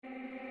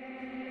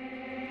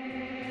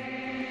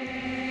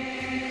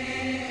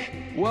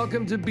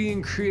Welcome to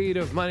Being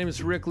Creative. My name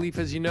is Rick Leaf,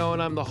 as you know,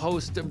 and I'm the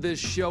host of this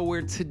show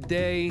where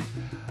today,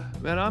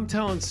 man, I'm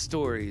telling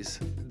stories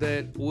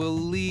that will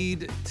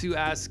lead to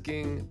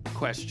asking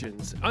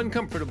questions,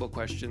 uncomfortable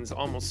questions,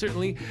 almost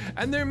certainly,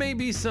 and there may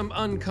be some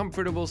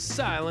uncomfortable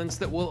silence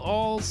that we'll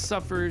all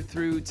suffer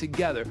through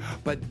together,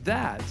 but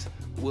that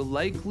will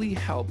likely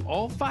help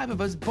all five of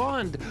us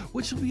bond,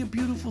 which will be a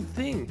beautiful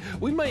thing.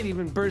 We might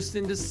even burst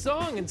into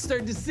song and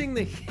start to sing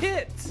the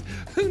hits.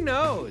 Who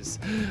knows?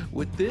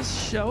 With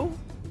this show,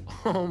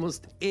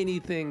 almost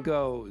anything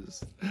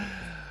goes.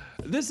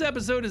 This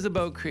episode is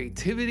about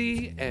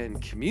creativity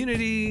and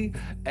community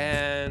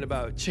and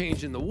about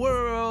changing the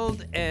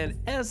world and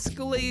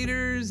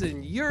escalators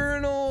and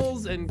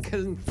urinals and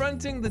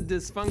confronting the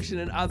dysfunction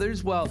in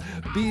others while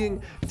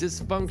being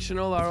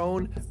dysfunctional our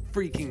own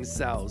freaking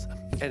selves.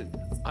 And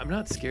I'm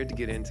not scared to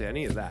get into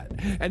any of that.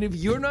 And if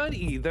you're not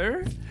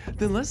either,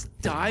 then let's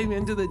dive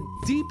into the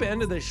deep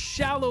end of the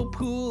shallow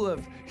pool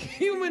of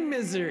human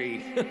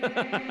misery.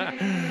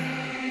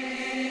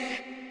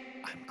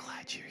 I'm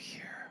glad you're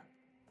here.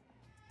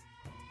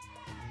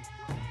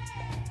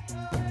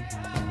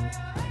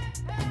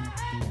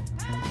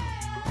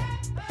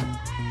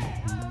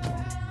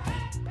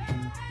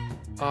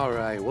 All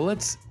right, well,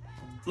 let's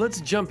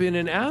jump in.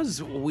 And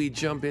as we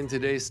jump in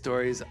today's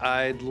stories,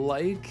 I'd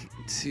like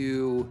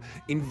to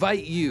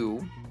invite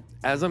you,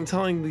 as I'm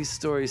telling these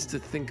stories, to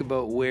think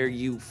about where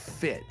you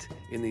fit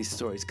in these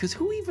stories. Because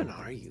who even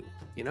are you?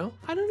 You know,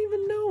 I don't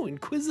even know.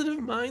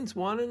 Inquisitive minds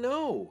want to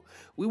know.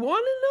 We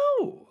want to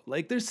know.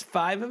 Like, there's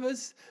five of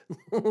us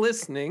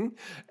listening,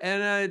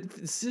 and it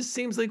just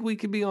seems like we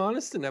could be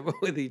honest enough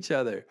with each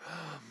other.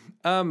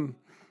 To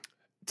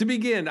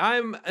begin,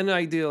 I'm an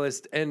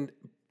idealist, and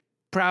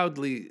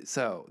proudly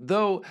so.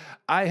 Though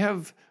I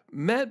have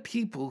met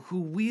people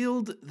who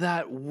wield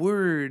that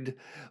word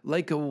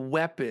like a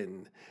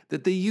weapon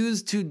that they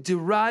use to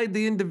deride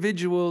the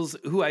individuals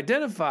who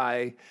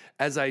identify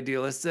as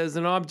idealists as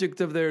an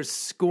object of their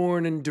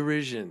scorn and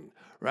derision,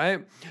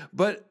 right?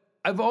 But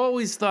I've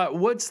always thought,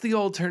 what's the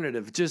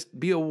alternative? Just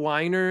be a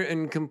whiner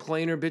and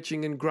complainer,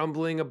 bitching and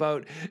grumbling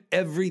about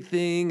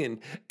everything and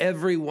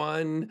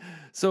everyone.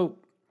 So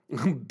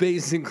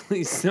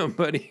basically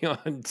somebody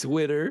on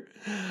Twitter.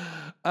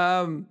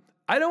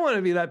 I don't want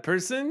to be that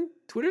person.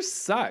 Twitter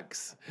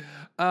sucks.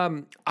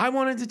 I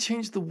wanted to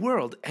change the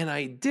world, and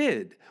I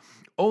did.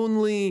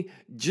 Only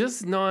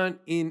just not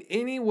in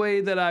any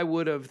way that I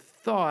would have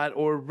thought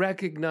or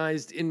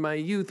recognized in my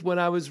youth when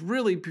I was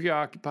really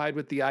preoccupied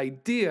with the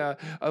idea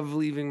of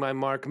leaving my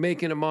mark,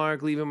 making a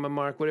mark, leaving my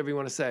mark, whatever you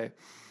want to say.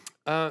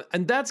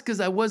 And that's because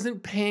I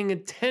wasn't paying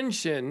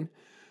attention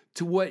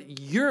to what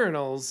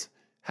Urinals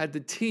had to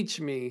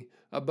teach me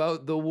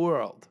about the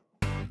world.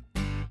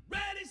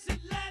 Ready, set,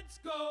 let's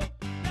go,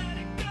 let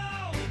it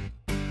go.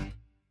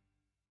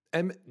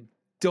 And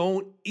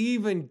don't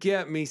even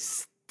get me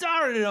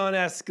started on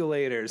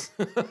escalators,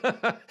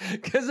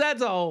 because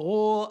that's a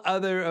whole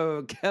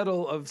other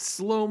kettle of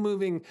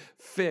slow-moving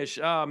fish.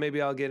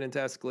 Maybe I'll get into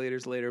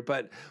escalators later,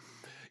 but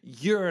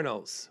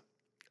urinals.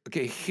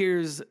 Okay,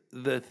 here's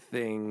the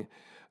thing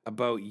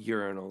about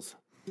urinals.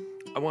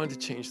 I wanted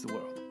to change the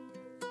world.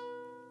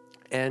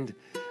 And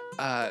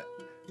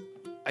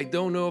I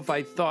don't know if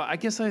I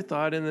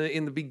thought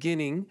in the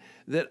beginning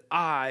that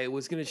I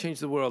was going to change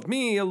the world.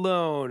 Me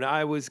alone. I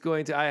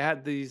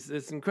had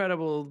this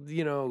incredible,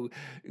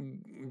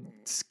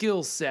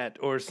 skill set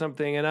or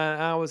something. And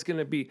I was going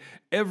to be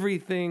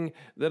everything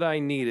that I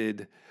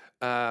needed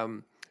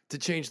to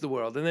change the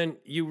world. And then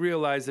you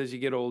realize as you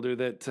get older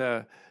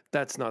that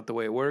that's not the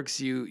way it works.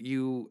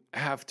 You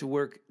have to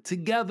work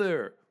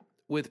together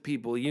with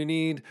people. You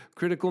need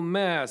critical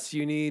mass.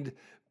 You need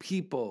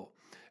people.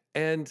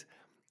 And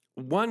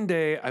one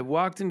day I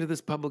walked into this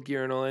public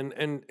urinal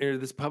or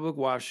this public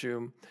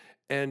washroom,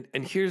 and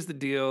here's the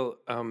deal.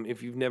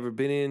 If you've never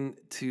been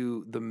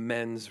into the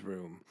men's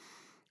room,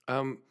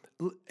 and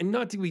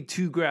not to be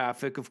too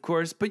graphic, of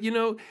course, but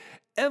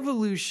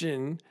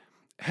evolution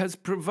has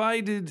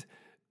provided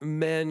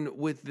men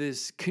with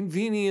this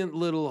convenient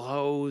little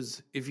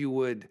hose, if you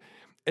would,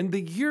 and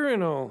the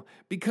urinal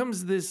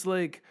becomes this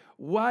like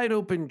wide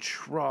open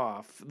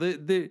trough.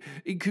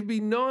 It could be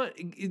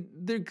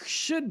there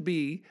should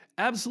be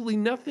absolutely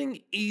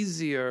nothing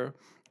easier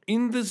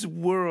in this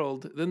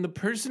world than the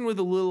person with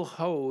a little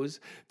hose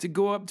to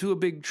go up to a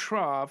big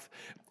trough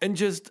and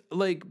just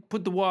like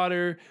put the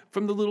water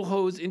from the little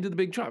hose into the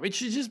big trough. It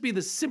should just be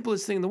the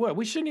simplest thing in the world.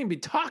 We shouldn't even be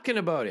talking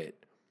about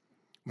it.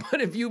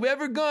 But if you've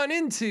ever gone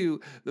into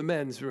the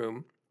men's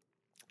room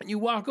and you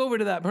walk over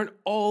to that part,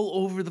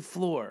 all over the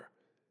floor,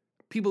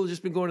 people have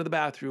just been going to the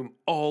bathroom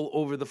all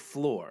over the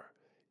floor,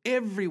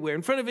 everywhere,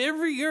 in front of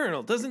every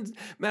urinal. Doesn't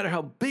matter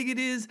how big it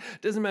is.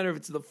 Doesn't matter if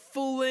it's the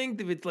full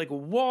length, if it's like a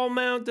wall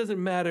mount.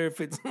 Doesn't matter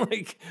if it's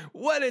like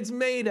what it's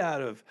made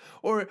out of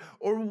or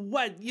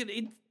what.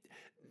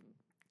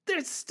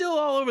 They're still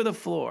all over the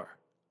floor.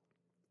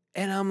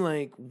 And I'm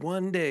like,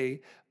 one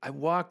day I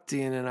walked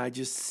in and I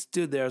just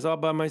stood there. I was all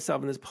by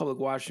myself in this public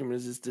washroom. It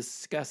was just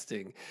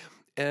disgusting.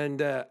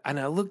 And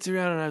I looked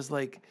around and I was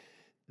like,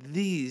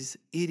 these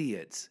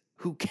idiots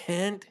who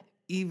can't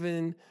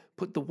even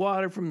put the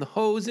water from the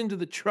hose into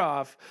the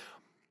trough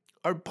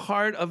are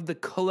part of the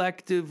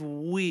collective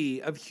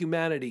we of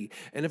humanity.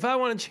 And if I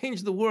want to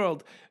change the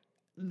world,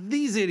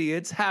 these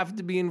idiots have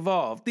to be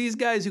involved. These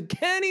guys who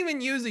can't even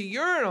use a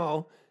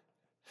urinal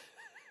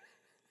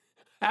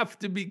have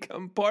to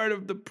become part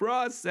of the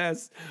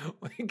process,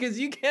 because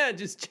you can't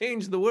just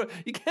change the world.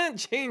 You can't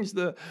change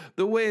the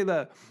way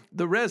the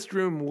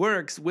restroom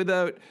works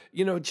without,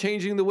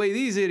 changing the way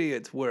these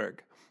idiots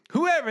work.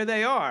 Whoever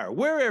they are,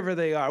 wherever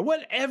they are,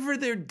 whatever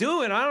they're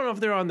doing. I don't know if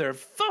they're on their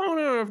phone.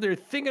 I don't know if they're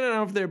thinking. I don't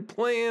know if they're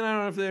playing. I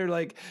don't know if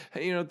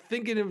they're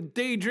thinking of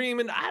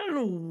daydreaming. I don't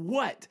know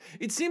what.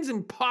 It seems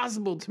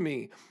impossible to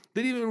me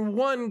that even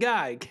one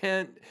guy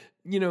can't,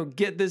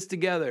 get this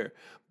together.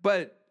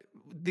 But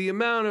the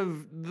amount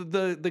of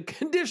the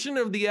condition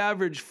of the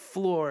average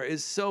floor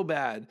is so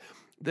bad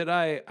that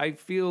I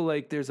feel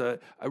like there's a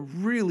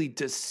really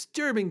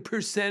disturbing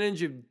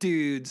percentage of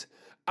dudes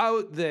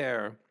out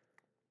there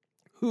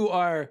who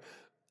are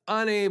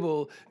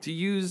unable to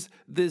use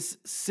this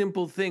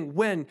simple thing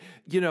when,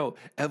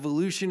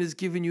 evolution has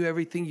given you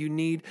everything you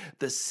need,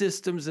 the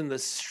systems and the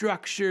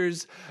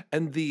structures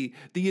and the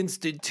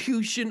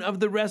institution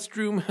of the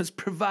restroom has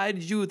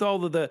provided you with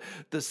all of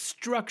the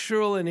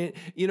structural and,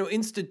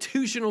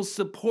 institutional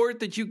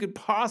support that you could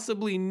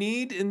possibly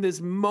need in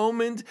this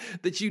moment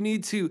that you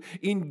need to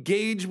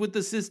engage with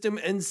the system.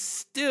 And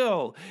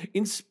still,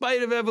 in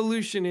spite of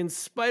evolution, in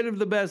spite of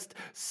the best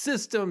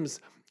systems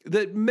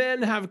that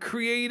men have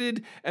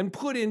created and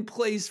put in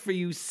place for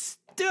you,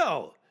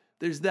 still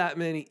there's that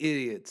many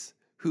idiots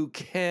who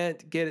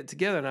can't get it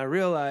together. And I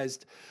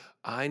realized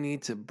I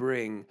need to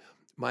bring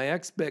my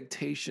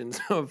expectations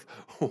of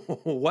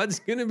what's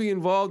going to be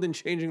involved in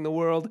changing the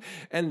world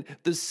and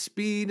the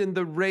speed and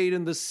the rate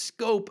and the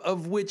scope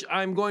of which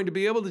I'm going to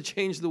be able to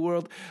change the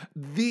world.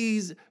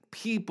 These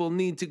people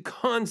need to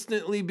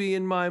constantly be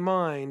in my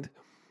mind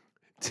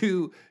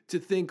to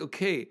think,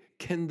 okay,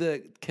 can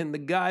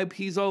the guy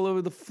pees all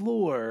over the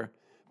floor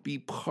be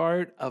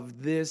part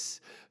of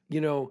this,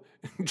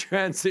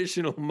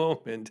 transitional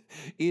moment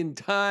in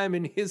time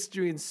and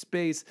history and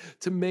space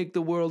to make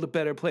the world a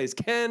better place?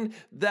 Can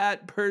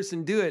that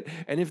person do it?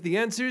 And if the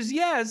answer is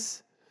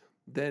yes,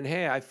 then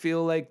hey, I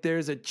feel like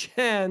there's a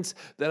chance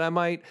that I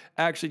might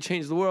actually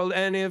change the world.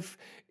 And if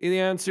the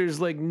answer is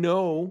like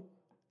no,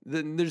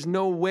 then there's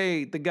no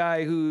way the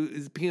guy who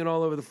is peeing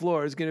all over the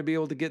floor is going to be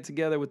able to get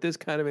together with this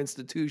kind of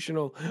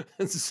institutional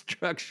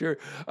structure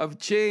of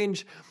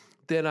change.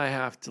 Then I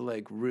have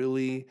to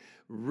really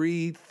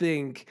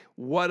rethink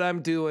what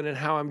I'm doing and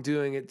how I'm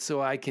doing it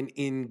so I can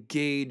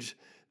engage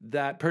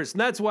that person.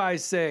 That's why I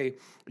say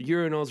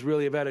Urinals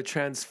really have had a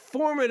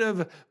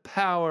transformative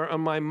power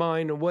on my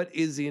mind and what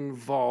is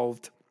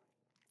involved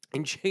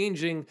in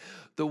changing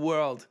the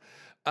world.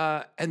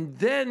 And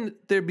then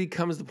there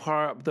becomes the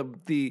part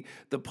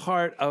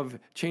of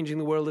changing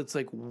the world. It's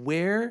like,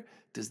 where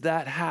does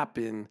that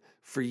happen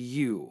for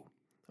you?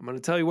 I'm going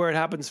to tell you where it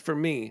happens for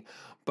me.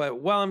 But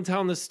while I'm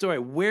telling this story,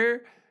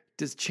 where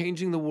does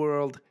changing the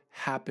world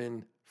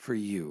happen for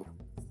you?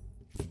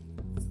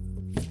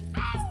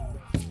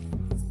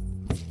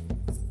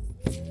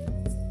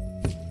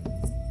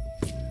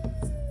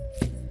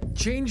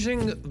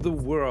 Changing the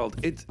world.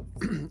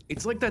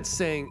 It's like that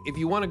saying, if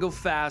you want to go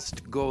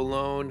fast, go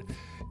alone.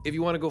 If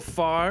you want to go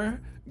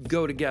far,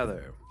 go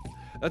together.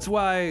 That's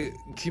why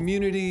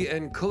community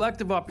and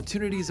collective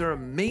opportunities are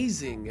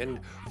amazing and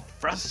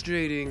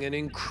frustrating and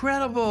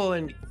incredible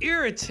and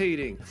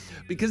irritating,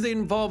 because it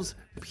involves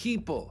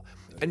people,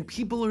 and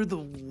people are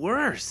the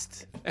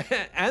worst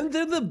and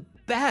they're the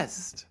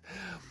best.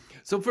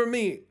 So for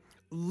me,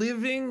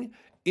 living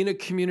in a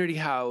community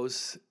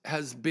house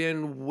has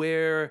been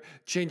where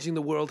changing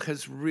the world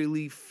has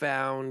really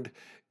found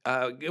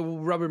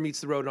rubber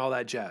meets the road and all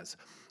that jazz.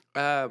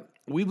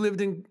 We've lived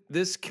in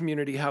this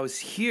community house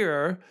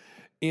here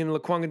in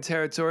Lekwungen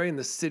territory in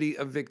the city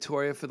of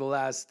Victoria for the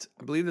last,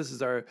 I believe this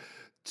is our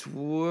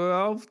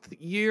 12th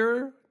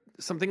year,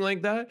 something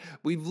like that.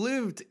 We've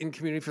lived in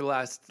community for the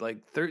last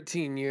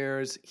 13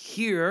 years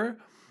here.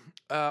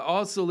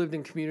 Also lived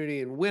in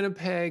community in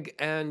Winnipeg,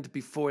 and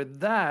before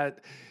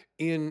that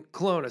in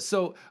Kelowna.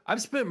 So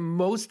I've spent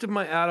most of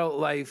my adult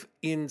life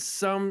in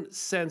some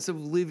sense of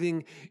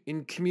living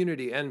in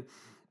community. And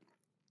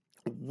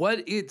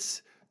what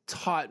it's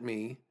taught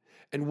me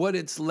and what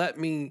it's let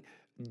me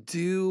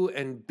do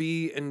and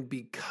be and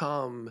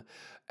become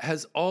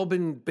has all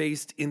been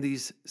based in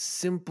these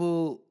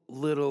simple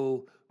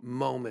little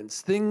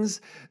moments,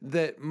 things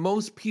that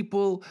most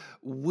people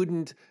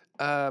wouldn't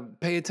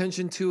pay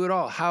attention to at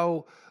all.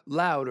 How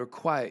loud or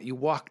quiet you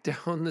walk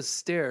down the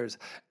stairs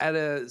at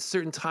a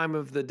certain time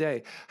of the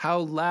day. How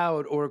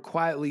loud or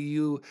quietly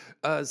you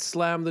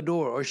slam the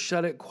door or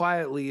shut it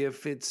quietly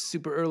if it's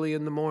super early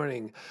in the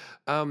morning.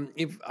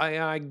 If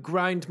I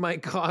grind my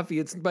coffee,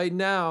 it's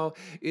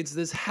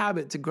this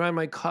habit to grind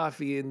my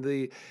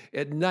coffee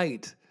at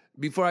night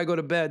before I go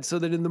to bed, so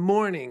that in the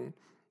morning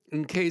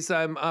in case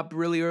I'm up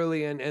really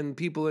early and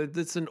people,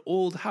 it's an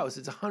old house.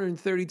 It's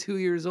 132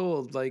 years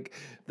old. Like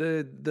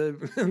the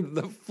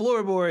the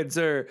floorboards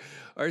are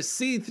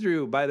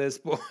see-through by this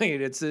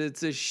point. It's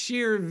a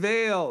sheer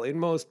veil in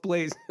most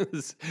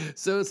places.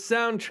 So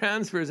sound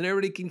transfers and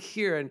everybody can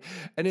hear.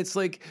 And it's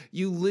like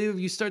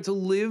you start to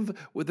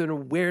live with an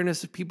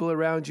awareness of people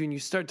around you, and you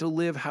start to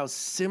live how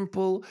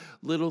simple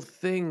little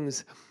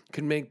things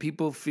can make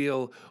people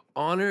feel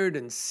honored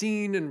and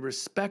seen and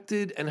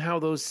respected, and how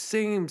those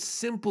same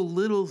simple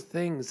little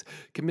things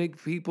can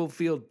make people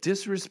feel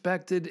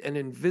disrespected and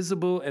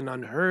invisible and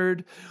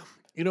unheard.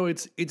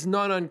 It's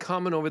not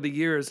uncommon over the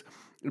years.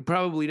 You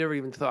probably never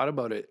even thought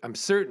about it. I'm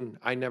certain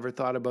I never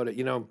thought about it.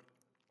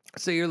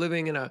 Say you're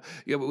living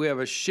we have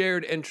a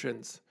shared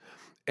entrance,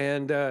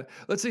 and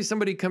let's say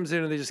somebody comes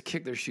in and they just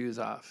kick their shoes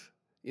off,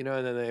 and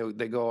then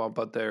they go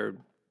about their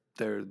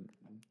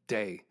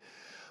day.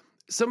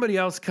 Somebody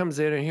else comes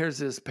in and here's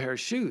this pair of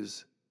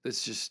shoes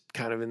that's just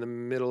kind of in the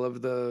middle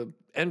of the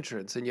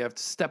entrance, and you have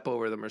to step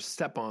over them or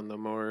step on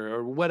them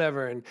or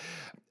whatever.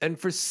 And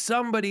for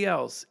somebody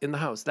else in the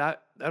house,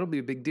 that'll be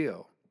a big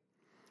deal.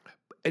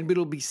 And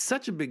it'll be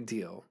such a big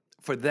deal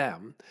for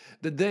them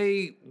that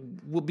they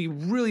will be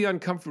really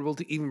uncomfortable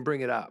to even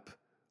bring it up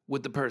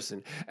with the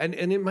person. And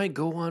it might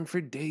go on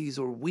for days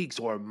or weeks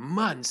or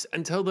months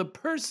until the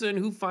person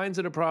who finds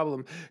it a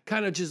problem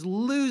kind of just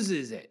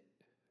loses it.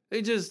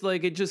 It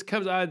just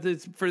comes out.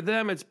 For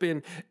them, it's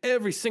been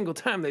every single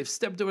time they've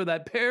stepped over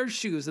that pair of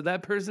shoes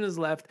that person has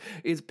left.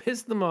 It's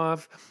pissed them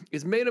off.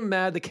 It's made them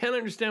mad. They can't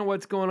understand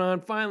what's going on.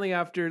 Finally,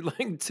 after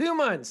 2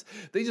 months,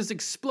 they just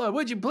explode.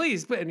 Would you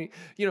please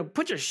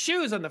put your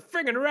shoes on the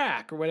friggin'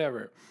 rack or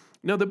whatever?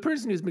 No, the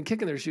person who's been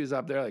kicking their shoes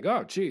off, they're like,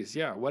 oh, geez,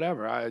 yeah,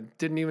 whatever. I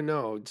didn't even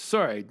know.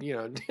 Sorry,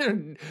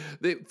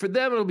 for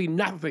them, it'll be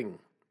nothing.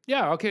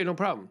 Yeah, okay, no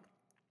problem.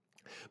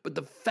 But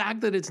the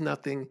fact that it's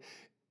nothing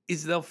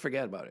is they'll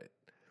forget about it.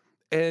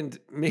 And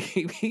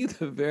maybe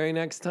the very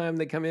next time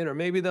they come in, or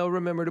maybe they'll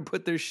remember to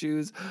put their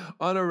shoes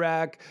on a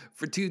rack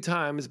for 2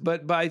 times,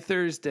 but by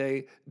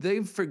Thursday,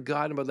 they've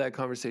forgotten about that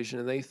conversation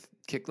and they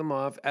kick them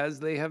off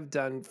as they have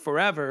done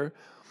forever,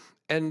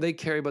 and they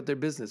carry about their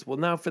business. Well,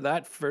 now for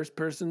that first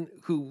person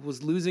who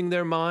was losing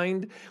their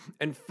mind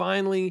and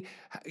finally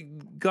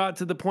got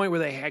to the point where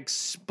they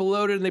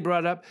exploded and they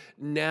brought it up,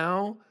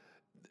 now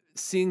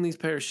seeing these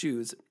pair of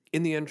shoes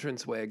in the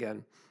entranceway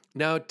again,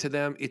 now to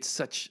them, it's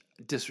such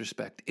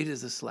disrespect. It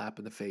is a slap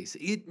in the face.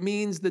 It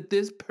means that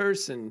this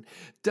person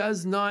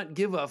does not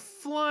give a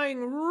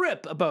flying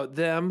rip about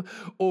them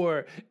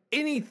or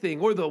anything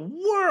or the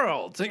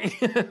world.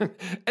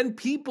 And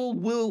people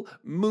will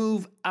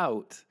move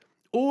out,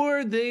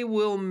 or they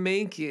will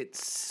make it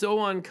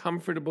so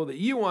uncomfortable that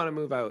you want to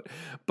move out.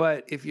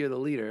 But if you're the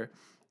leader,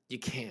 you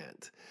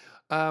can't.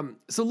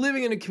 So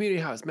living in a community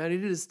house, man,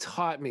 it has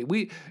taught me.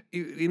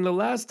 In the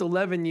last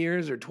 11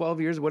 years or 12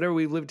 years, whatever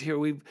we've lived here,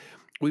 we've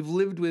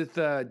lived with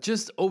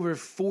just over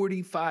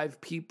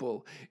 45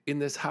 people in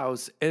this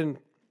house, and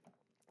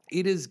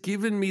it has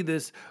given me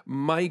this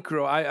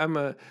micro. I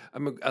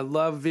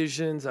love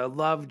visions. I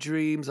love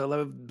dreams. I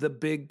love the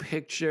big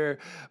picture.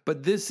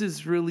 But this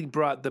has really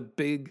brought the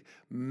big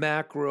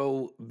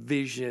macro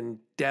vision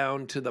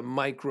down to the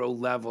micro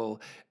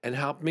level and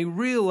helped me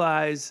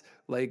realize,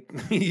 like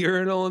the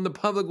urinal in the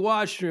public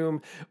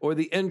washroom or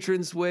the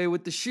entranceway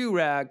with the shoe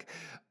rack,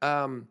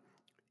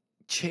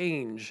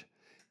 change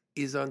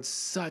is on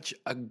such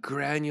a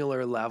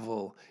granular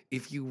level.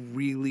 If you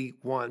really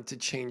want to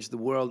change the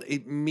world,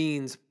 it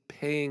means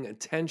paying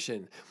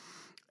attention.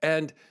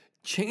 And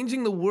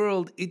changing the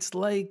world, it's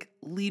like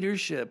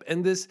leadership.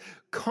 And this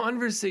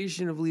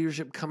conversation of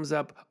leadership comes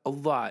up a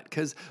lot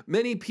because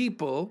many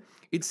people,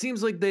 it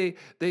seems like they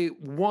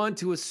want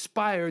to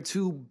aspire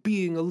to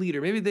being a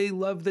leader. Maybe they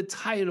love the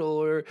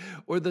title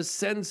or the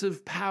sense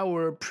of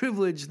power or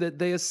privilege that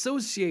they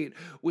associate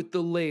with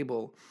the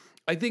label.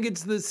 I think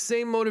it's the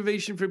same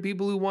motivation for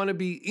people who want to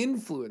be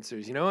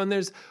influencers, and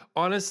there's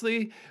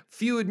honestly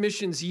few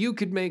admissions you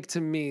could make to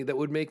me that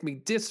would make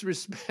me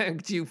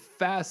disrespect you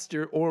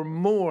faster or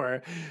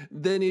more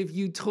than if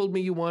you told me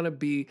you want to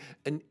be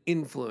an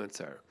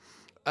influencer.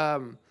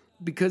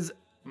 Because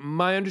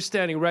my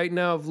understanding right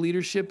now of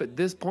leadership at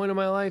this point in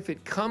my life,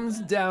 it comes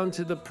down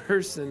to the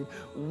person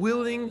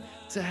willing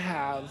to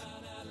have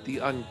the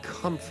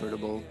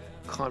uncomfortable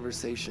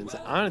conversations.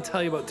 I'm going to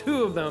tell you about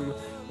 2 of them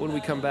when we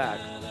come back.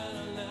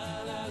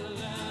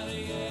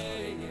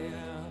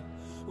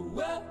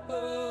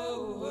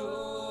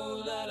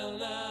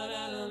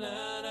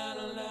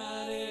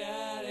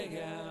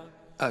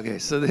 Okay,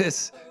 so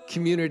this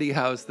community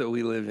house that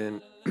we live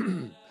in,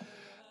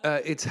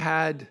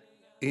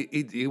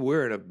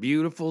 we're in a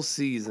beautiful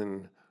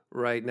season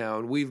right now,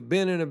 and we've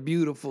been in a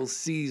beautiful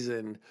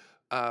season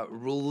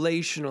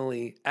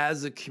relationally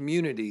as a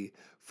community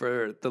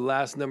for the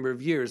last number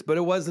of years, but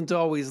it wasn't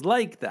always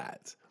like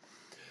that.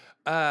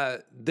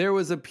 There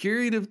was a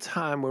period of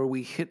time where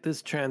we hit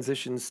this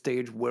transition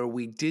stage where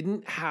we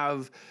didn't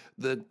have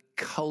the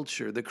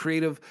culture, the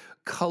creative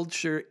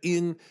culture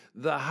in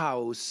the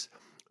house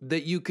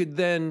that you could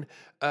then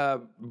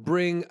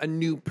bring a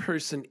new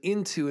person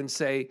into and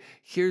say,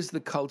 here's the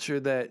culture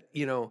that,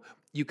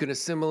 you can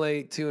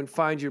assimilate to and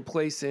find your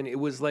place in. It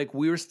was like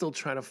we were still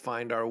trying to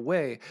find our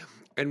way.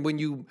 And when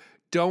you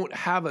don't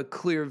have a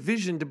clear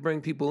vision to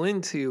bring people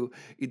into,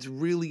 it's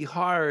really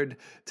hard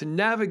to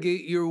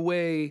navigate your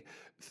way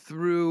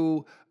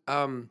through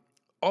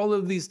all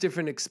of these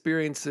different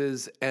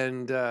experiences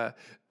and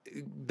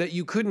that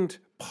you couldn't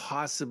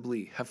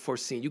possibly have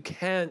foreseen. You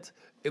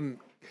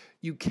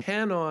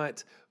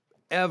cannot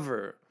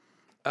ever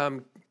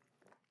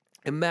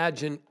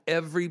imagine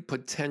every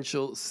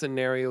potential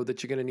scenario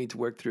that you're going to need to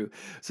work through.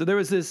 So there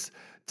was this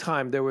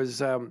time, there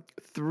was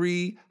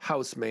 3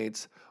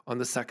 housemates on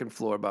the second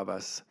floor above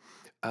us,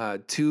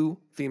 2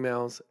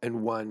 females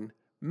and 1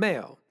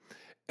 male.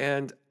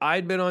 And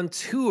I'd been on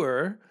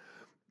tour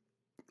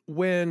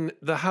when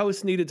the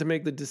house needed to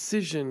make the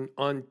decision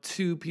on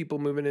 2 people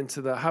moving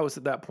into the house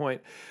at that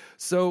point.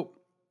 So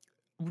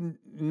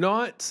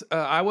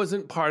I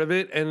wasn't part of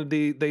it, and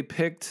they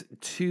picked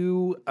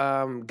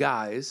 2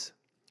 guys.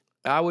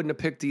 I wouldn't have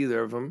picked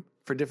either of them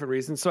for different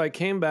reasons. So I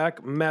came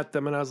back, met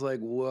them, and I was like,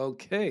 well,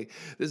 okay,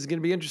 this is going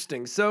to be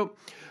interesting. So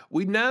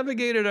we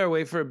navigated our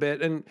way for a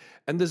bit, and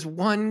this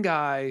one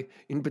guy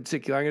in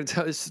particular, I'm going to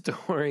tell this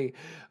story.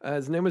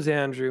 His name was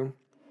Andrew.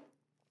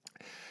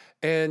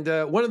 And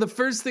one of the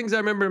first things I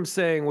remember him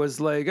saying was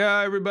like,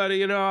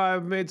 everybody,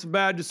 I've made some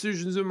bad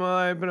decisions in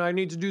my life and I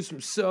need to do some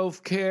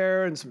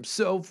self-care and some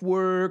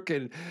self-work.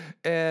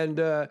 And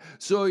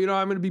so, I'm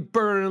going to be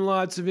burning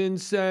lots of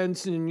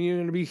incense and you're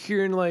going to be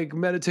hearing like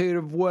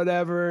meditative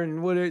whatever.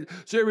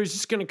 So everybody's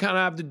just going to kind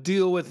of have to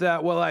deal with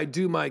that while I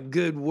do my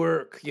good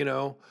work,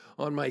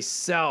 on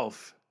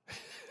myself.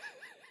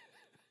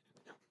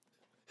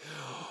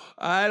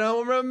 I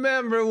don't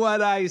remember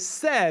what I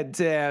said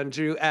to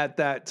Andrew at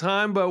that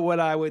time, but what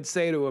I would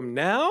say to him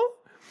now,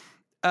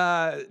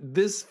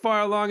 this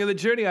far along in the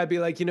journey, I'd be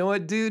like, you know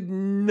what, dude,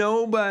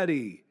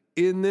 nobody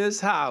in this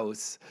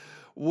house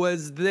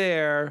was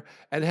there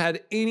and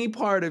had any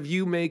part of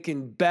you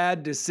making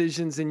bad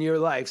decisions in your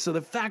life. So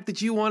the fact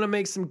that you want to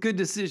make some good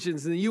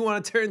decisions and you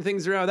want to turn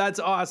things around, that's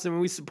awesome,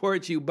 and we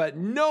support you. But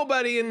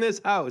nobody in this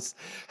house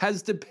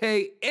has to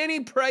pay any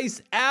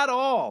price at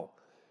all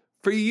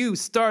for you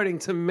starting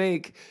to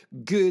make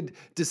good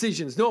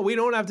decisions. No, we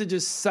don't have to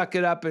just suck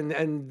it up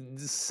and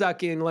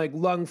suck in like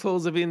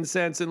lungfuls of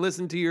incense and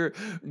listen to your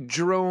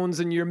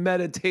drones and your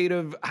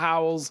meditative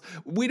howls.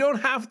 We don't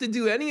have to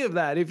do any of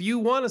that. If you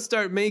want to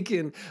start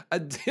making a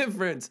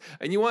difference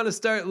and you want to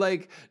start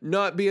like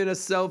not being a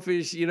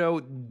selfish,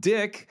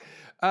 dick,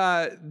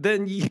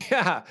 then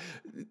yeah,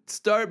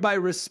 start by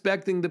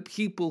respecting the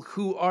people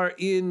who are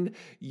in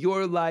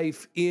your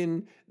life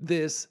in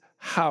this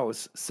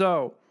house.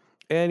 So,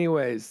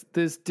 anyways,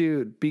 this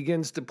dude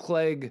begins to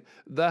plague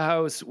the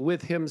house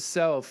with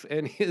himself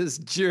and his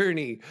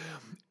journey.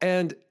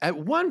 And at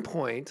one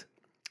point,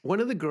 one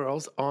of the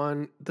girls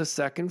on the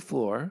second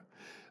floor,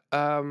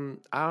 I don't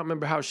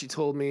remember how she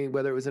told me,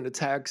 whether it was in a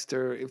text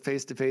or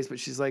face-to-face, but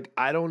she's like,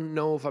 I don't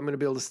know if I'm going to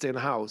be able to stay in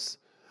the house.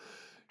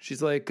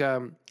 She's like,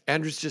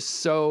 Andrew's just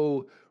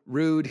so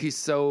rude. He's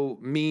so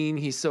mean.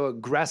 He's so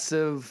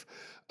aggressive.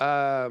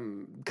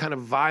 Kind of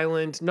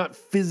violent, not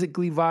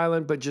physically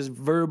violent, but just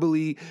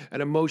verbally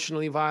and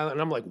emotionally violent.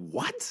 And I'm like,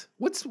 what?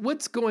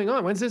 What's going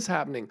on? When's this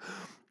happening?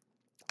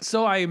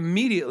 So I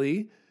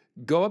immediately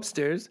go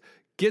upstairs,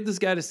 get this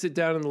guy to sit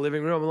down in the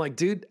living room. I'm like,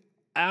 dude,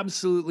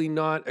 absolutely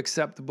not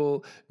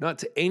acceptable, not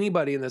to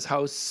anybody in this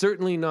house,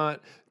 certainly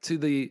not to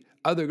the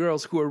other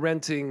girls who are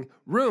renting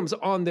rooms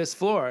on this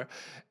floor.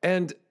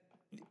 And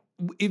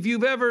if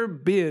you've ever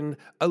been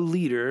a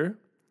leader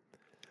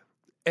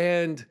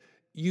and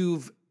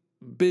you've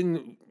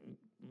been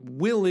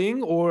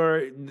willing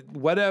or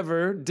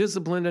whatever,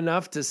 disciplined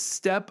enough to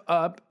step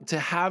up to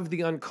have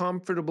the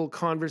uncomfortable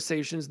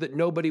conversations that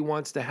nobody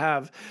wants to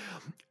have,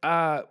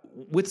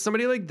 with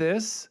somebody like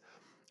this,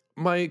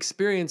 my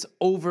experience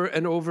over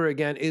and over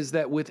again is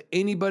that with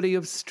anybody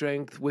of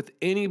strength, with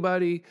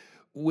anybody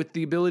with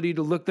the ability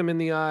to look them in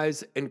the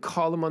eyes and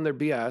call them on their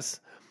BS,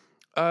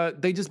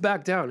 they just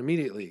back down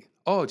immediately.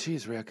 Oh,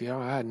 geez, Rick,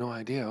 I had no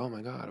idea. Oh,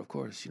 my God, of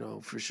course,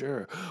 for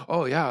sure.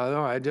 Oh, yeah,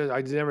 no, I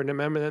never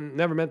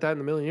meant that in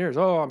a million years.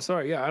 Oh, I'm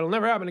sorry. Yeah, it'll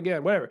never happen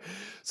again, whatever.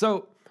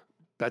 So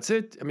that's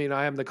it. I mean,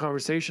 I have the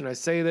conversation. I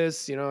say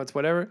this, it's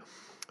whatever.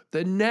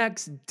 The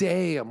next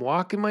day, I'm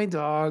walking my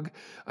dog.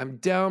 I'm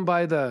down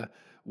by the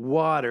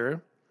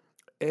water,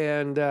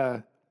 and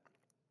I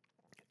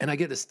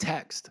get this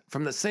text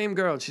from the same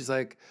girl, and she's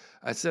like,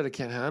 I said I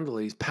can't handle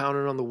it. He's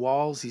pounding on the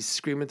walls. He's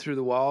screaming through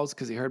the walls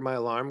because he heard my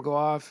alarm go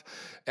off,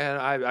 and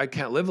I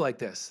can't live like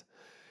this.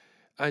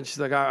 And she's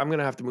like, I'm going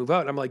to have to move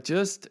out. And I'm like,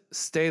 just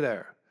stay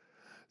there.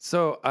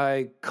 So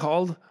I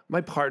called my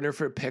partner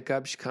for a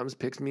pickup. She comes,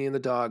 picks me and the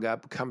dog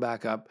up, come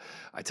back up.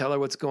 I tell her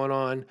what's going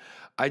on.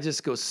 I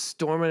just go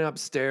storming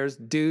upstairs.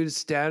 Dude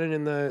standing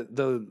in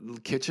the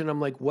kitchen. I'm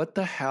like, what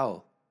the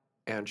hell,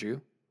 Andrew?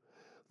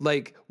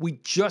 Like, we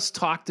just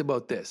talked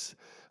about this.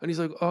 And he's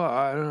like, oh,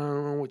 I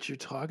don't know what you're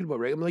talking about,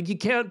 right? I'm like, you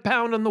can't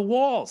pound on the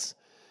walls.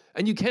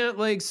 And you can't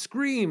like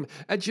scream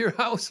at your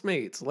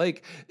housemates.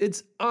 Like,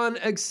 it's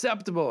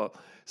unacceptable.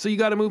 So you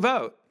got to move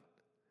out.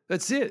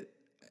 That's it.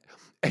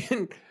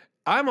 And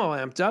I'm all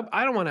amped up.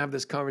 I don't want to have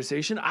this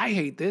conversation. I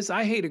hate this.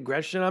 I hate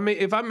aggression. I mean,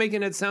 if I'm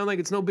making it sound like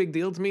it's no big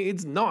deal to me,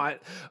 it's not.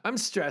 I'm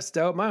stressed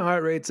out. My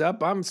heart rate's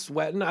up. I'm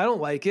sweating. I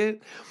don't like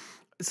it.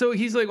 So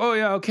he's like, oh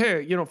yeah,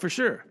 okay, for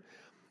sure.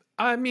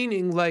 I'm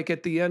meaning like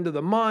at the end of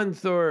the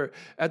month or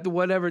at the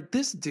whatever.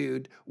 This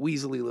dude,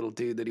 weaselly little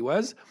dude that he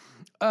was,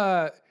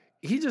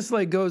 he just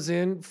like goes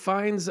in,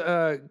 finds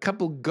a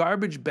couple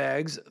garbage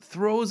bags,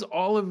 throws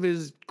all of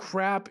his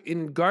crap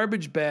in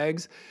garbage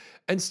bags,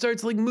 and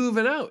starts like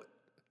moving out.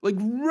 Like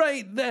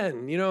right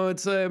then,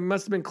 it's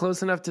must have been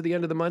close enough to the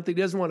end of the month. He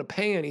doesn't want to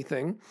pay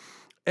anything,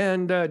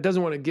 and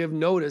doesn't want to give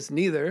notice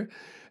neither.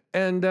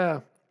 And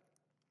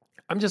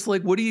I'm just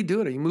like, what are you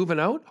doing? Are you moving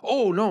out?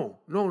 Oh no.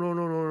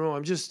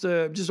 I'm just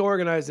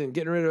organizing,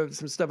 getting rid of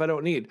some stuff I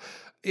don't need.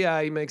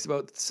 Yeah, he makes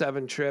about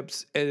 7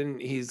 trips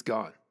and he's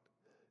gone.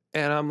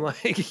 And I'm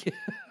like,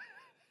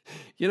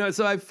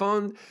 so I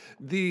phoned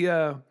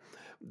the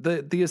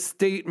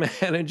estate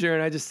manager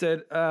and I just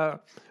said,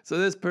 so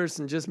this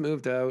person just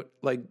moved out,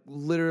 like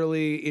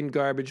literally in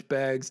garbage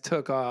bags,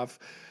 took off.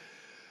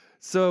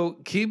 So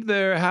keep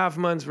their half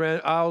month's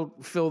rent. I'll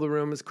fill the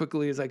room as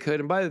quickly as I could.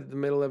 And by the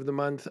middle of the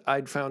month,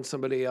 I'd found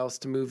somebody else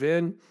to move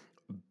in.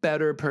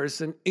 Better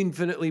person,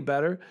 infinitely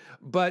better.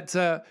 But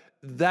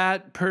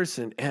that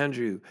person,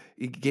 Andrew,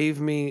 he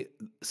gave me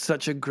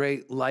such a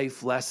great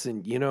life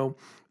lesson.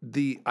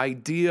 The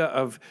idea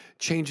of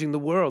changing the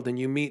world, and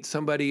you meet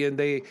somebody and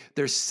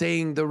they're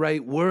saying the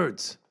right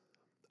words.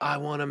 I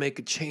want to make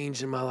a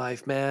change in my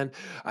life, man.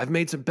 I've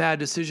made some bad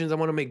decisions. I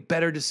want to make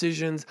better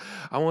decisions.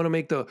 I want to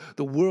make the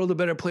world a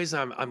better place.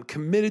 I'm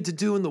committed to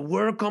doing the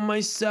work on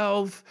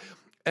myself.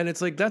 And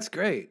it's like, that's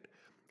great.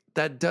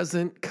 That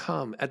doesn't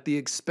come at the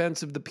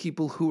expense of the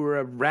people who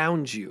are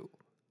around you.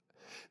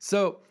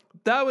 So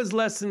that was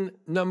lesson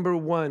number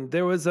 1.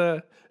 There was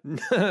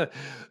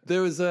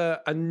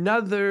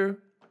another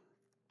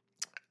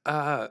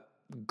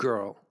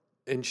girl.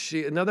 And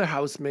another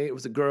housemate, it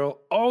was a girl,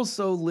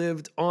 also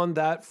lived on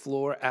that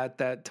floor at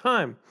that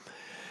time.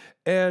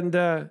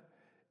 And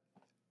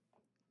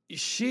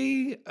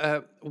she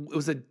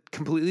was a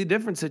completely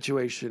different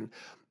situation.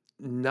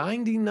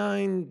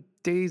 99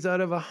 days out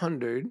of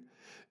 100,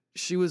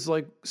 she was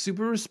like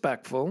super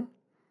respectful,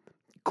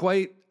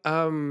 quite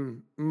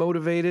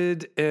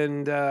motivated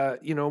and,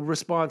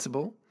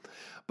 responsible.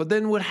 But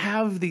then would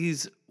have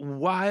these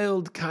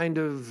wild kind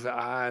of,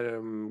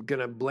 I'm going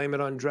to blame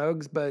it on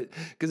drugs, but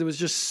because it was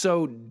just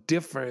so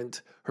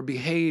different. Her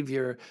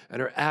behavior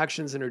and her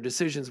actions and her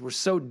decisions were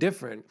so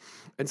different.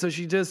 And so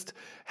she just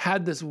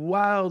had this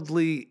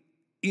wildly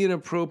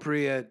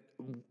inappropriate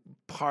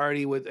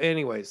party with,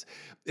 anyways,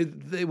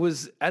 it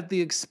was at the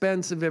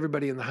expense of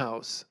everybody in the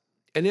house.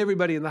 And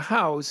everybody in the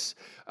house,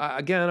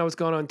 again, I was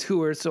gone on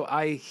tour, so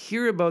I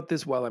hear about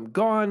this while I'm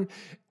gone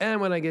and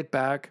when I get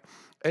back.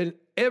 And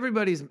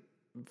everybody's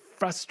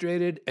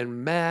frustrated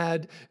and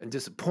mad and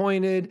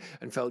disappointed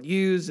and felt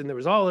used. And there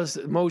was all this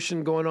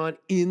emotion going on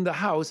in the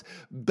house.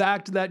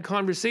 Back to that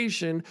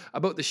conversation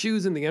about the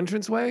shoes in the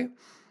entranceway.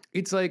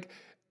 It's like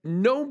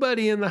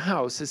nobody in the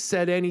house has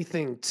said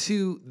anything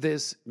to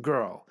this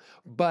girl,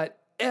 but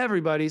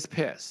everybody's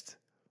pissed.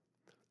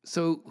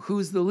 So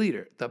who's the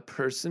leader? The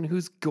person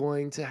who's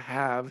going to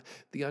have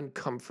the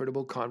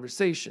uncomfortable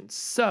conversation.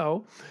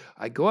 So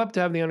I go up to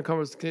have the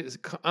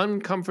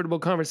uncomfortable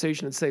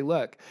conversation and say,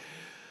 look,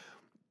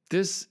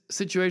 this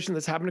situation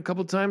that's happened a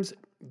couple of times,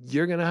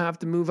 you're going to have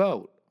to move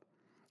out.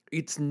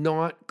 It's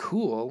not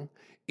cool.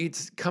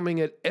 It's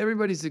coming at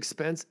everybody's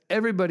expense.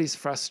 Everybody's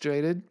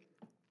frustrated.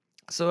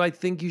 So I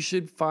think you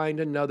should find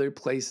another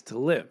place to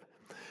live.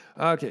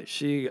 Okay,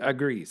 she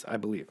agrees, I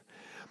believe,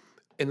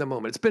 in the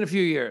moment. It's been a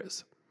few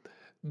years.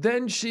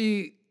 Then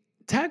she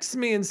texts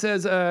me and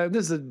says,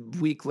 this is a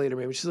week later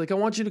maybe, she's like, I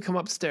want you to come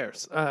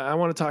upstairs. I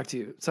want to talk to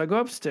you. So I go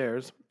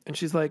upstairs and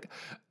she's like,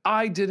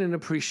 I didn't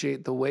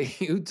appreciate the way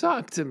you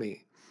talked to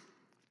me.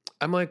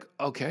 I'm like,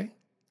 okay.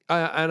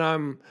 And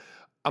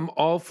I'm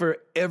all for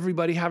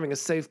everybody having a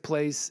safe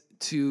place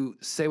to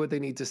say what they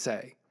need to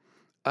say.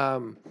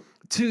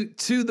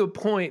 To the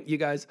point, you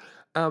guys,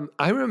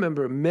 I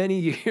remember many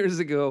years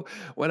ago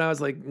when I was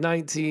like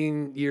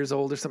 19 years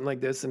old or something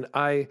like this, and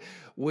I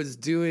was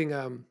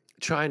doing,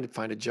 trying to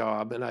find a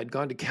job, and I'd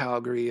gone to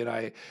Calgary, and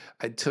I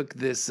took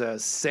this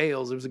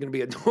sales. It was going to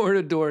be a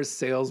door-to-door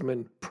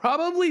salesman,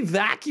 probably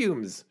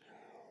vacuums.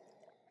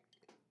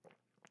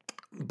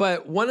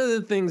 But one of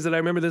the things that I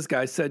remember this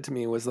guy said to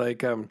me was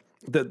like,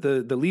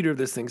 the leader of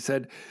this thing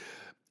said,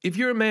 if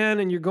you're a man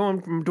and you're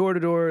going from door to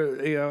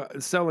door,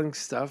 selling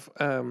stuff,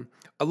 a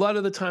lot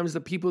of the times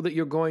the people that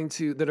you're going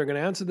to, that are going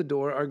to answer the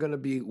door are going to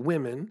be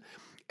women,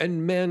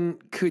 and men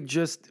could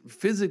just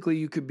physically,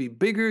 you could be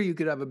bigger, you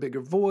could have a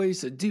bigger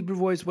voice, a deeper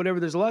voice, whatever.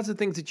 There's lots of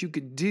things that you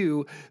could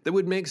do that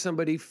would make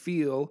somebody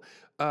feel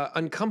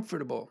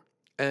uncomfortable.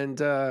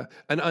 and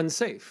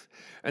unsafe.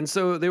 And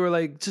so they were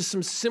like, just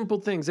some simple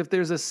things. If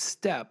there's a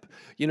step,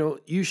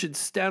 you should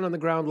stand on the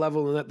ground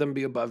level and let them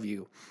be above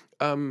you.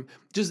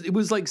 It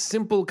was like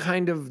simple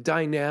kind of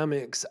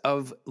dynamics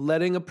of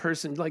letting a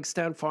person like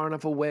stand far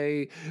enough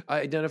away,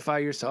 identify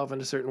yourself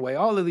in a certain way.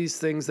 All of these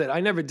things that I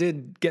never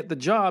did get the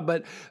job,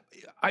 but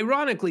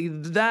ironically,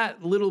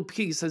 that little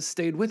piece has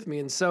stayed with me.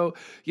 And so,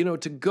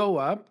 to go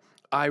up,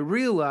 I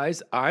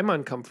realize I'm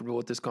uncomfortable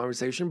with this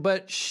conversation,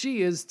 but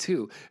she is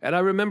too. And I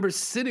remember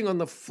sitting on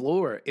the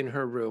floor in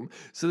her room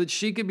so that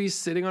she could be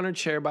sitting on her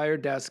chair by her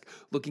desk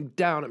looking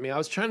down at me. I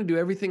was trying to do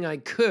everything I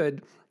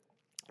could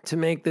to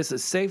make this a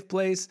safe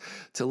place,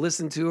 to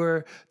listen to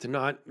her, to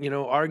not,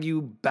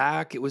 argue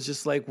back. It was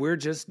just like, we're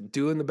just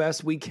doing the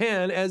best we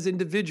can as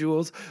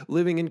individuals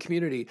living in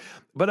community.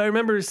 But I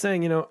remember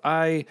saying,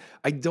 I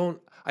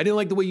didn't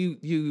like the way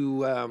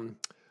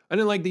I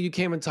didn't like that you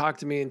came and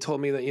talked to me and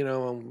told me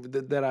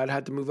that, that I'd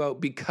had to move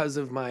out because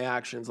of my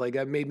actions. Like,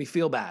 it made me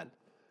feel bad.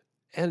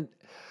 And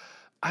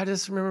I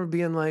just remember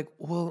being like,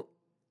 well,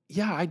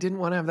 yeah, I didn't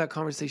want to have that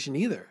conversation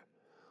either.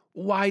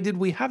 Why did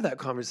we have that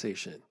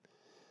conversation?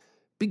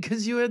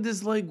 Because you had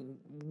this like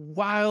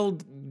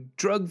wild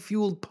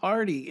drug-fueled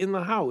party in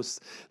the house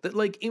that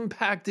like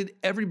impacted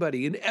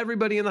everybody, and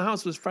everybody in the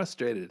house was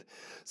frustrated.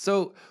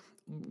 So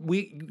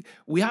we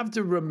have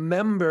to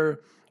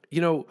remember,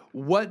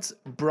 what's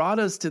brought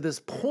us to this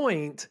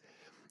point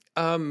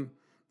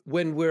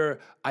when we're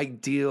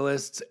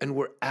idealists and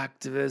we're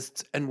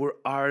activists and we're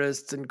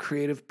artists and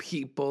creative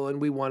people and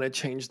we want to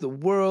change the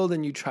world,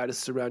 and you try to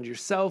surround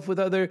yourself with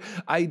other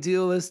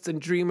idealists and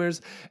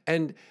dreamers,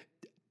 and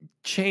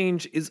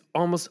change is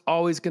almost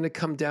always going to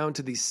come down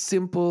to these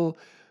simple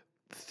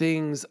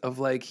things of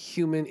like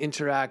human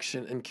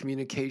interaction and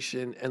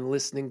communication and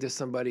listening to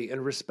somebody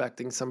and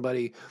respecting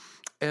somebody.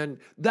 And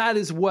that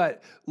is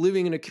what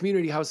living in a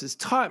community house has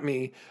taught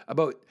me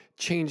about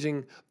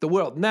changing the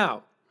world.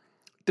 Now,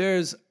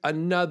 there's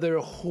another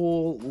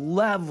whole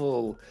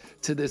level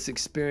to this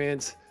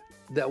experience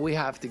that we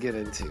have to get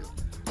into.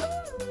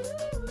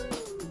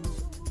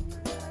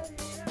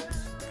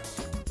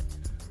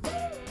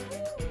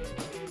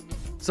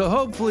 So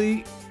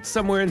hopefully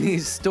somewhere in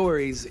these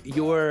stories,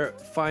 you're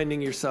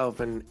finding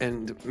yourself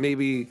and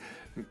maybe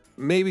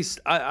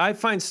I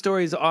find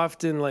stories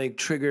often like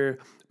trigger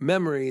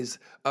memories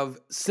of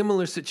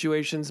similar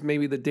situations.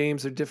 Maybe the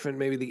names are different,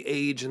 maybe the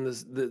age and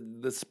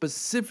the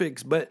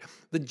specifics, but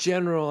the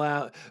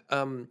general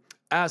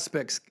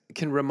aspects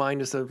can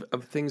remind us of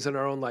things in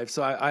our own life.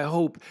 So I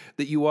hope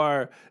that you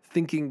are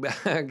thinking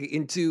back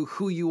into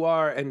who you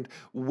are and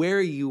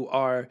where you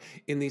are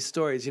in these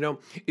stories.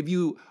 If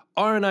you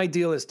are an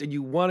idealist and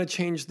you want to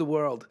change the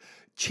world,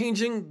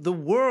 changing the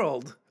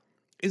world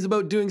is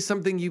about doing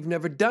something you've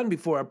never done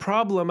before. A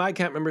problem, I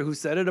can't remember who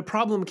said it, a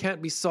problem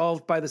can't be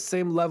solved by the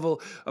same level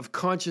of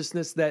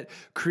consciousness that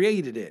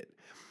created it.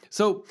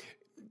 So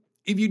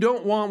if you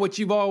don't want what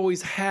you've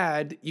always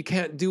had, you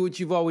can't do what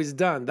you've always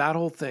done. That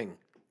whole thing.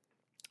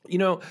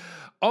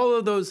 All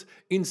of those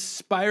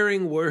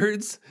inspiring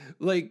words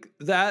like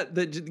that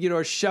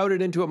are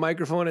shouted into a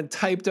microphone and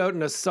typed out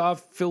in a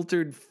soft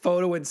filtered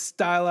photo and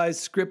stylized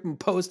script and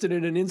posted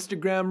in an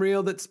Instagram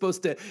reel that's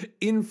supposed to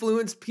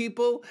influence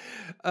people.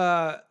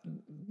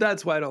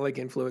 That's why I don't like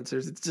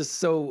influencers. It's just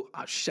so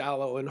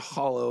shallow and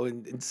hollow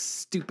and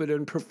stupid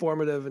and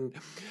performative.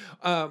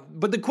 And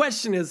but the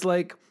question is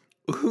like,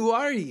 who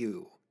are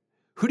you?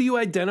 Who do you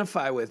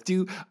identify with? Do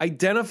you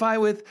identify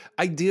with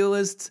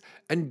idealists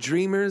and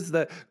dreamers,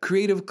 the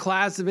creative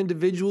class of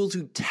individuals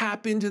who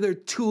tap into their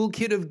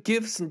toolkit of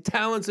gifts and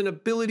talents and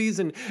abilities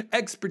and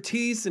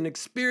expertise and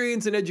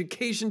experience and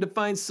education to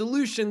find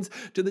solutions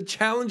to the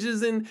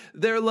challenges in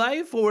their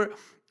life? Or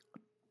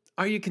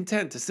are you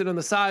content to sit on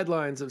the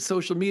sidelines of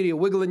social media,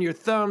 wiggling your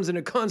thumbs in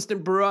a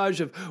constant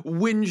barrage of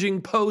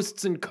whinging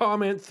posts and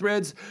comment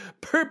threads,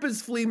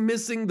 purposefully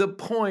missing the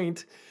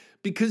point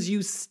because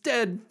you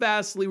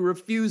steadfastly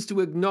refuse to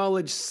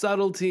acknowledge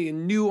subtlety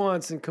and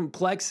nuance and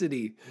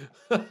complexity?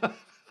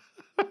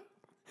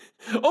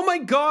 Oh my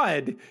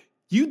God,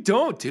 you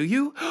don't, do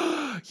you?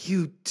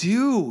 You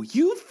do.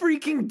 You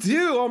freaking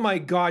do. Oh my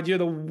God, you're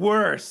the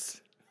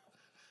worst.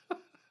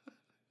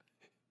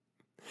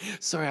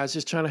 Sorry, I was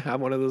just trying to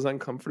have one of those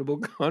uncomfortable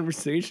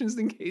conversations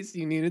in case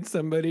you needed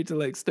somebody to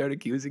like start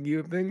accusing you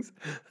of things.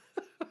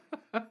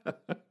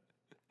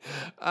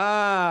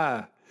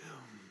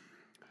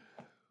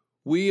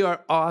 We are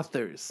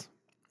authors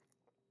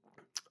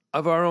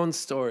of our own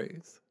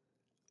stories,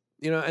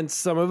 and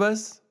some of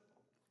us,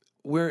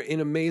 we're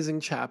in amazing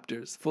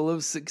chapters full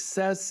of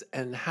success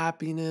and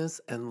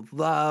happiness and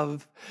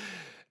love,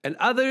 and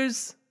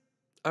others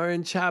are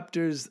in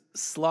chapters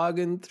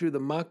slogging through the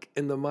muck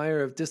and the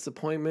mire of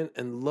disappointment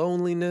and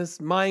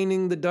loneliness,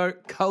 mining the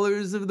dark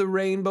colors of the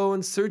rainbow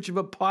in search of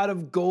a pot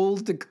of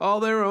gold to call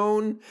their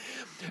own.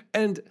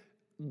 And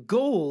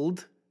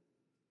gold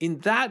in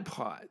that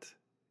pot,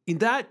 in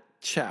that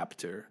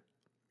chapter,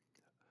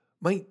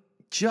 might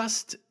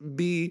just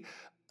be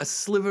a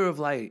sliver of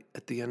light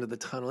at the end of the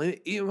tunnel.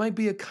 It might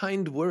be a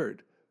kind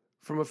word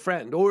from a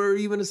friend or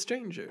even a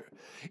stranger.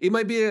 It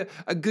might be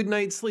a good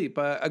night's sleep,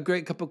 a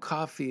great cup of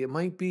coffee. It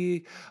might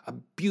be a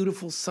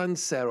beautiful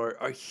sunset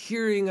or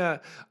hearing a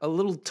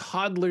little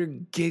toddler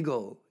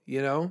giggle,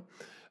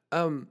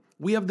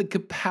 We have the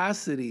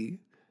capacity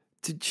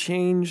to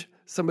change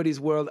somebody's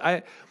world.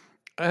 I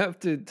have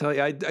to tell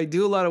you, I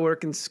do a lot of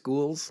work in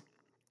schools.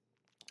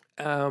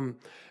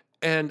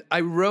 And I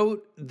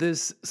wrote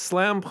this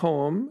slam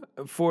poem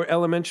for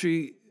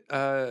elementary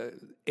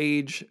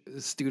age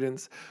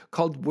students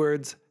called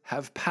Words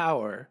Have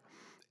Power.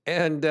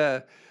 And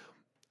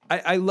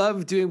I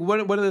love doing,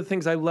 one of the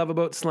things I love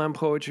about slam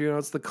poetry,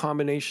 it's the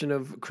combination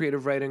of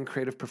creative writing and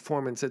creative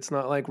performance. It's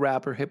not like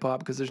rap or hip hop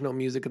because there's no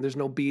music and there's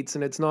no beats.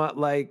 And it's not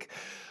like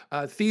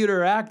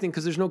theater or acting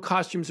because there's no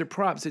costumes or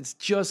props. It's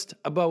just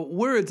about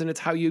words and it's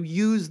how you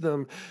use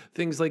them.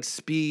 Things like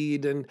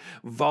speed and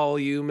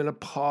volume and a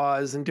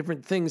pause and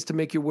different things to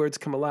make your words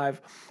come alive.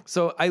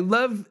 So I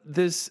love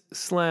this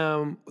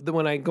slam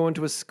when I go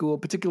into a school,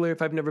 particularly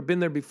if I've never been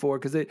there before,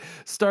 because it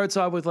starts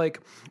off with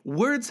like,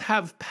 words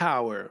have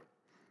power.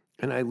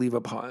 And I leave a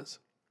pause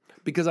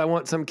because I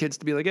want some kids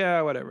to be like,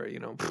 yeah, whatever,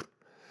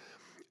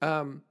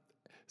 So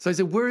I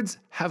said, words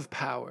have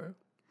power,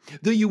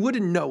 though you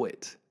wouldn't know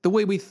it. The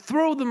way we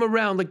throw them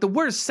around, like the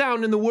worst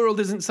sound in the world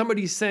isn't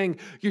somebody saying,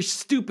 you're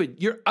stupid,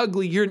 you're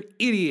ugly, you're an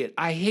idiot,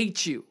 I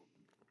hate you.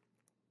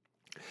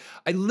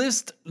 I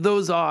list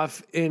those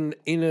off in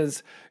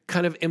as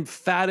kind of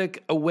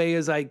emphatic a way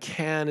as I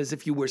can, as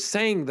if you were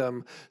saying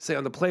them, say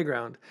on the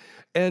playground.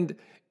 And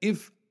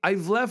if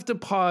I've left a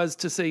pause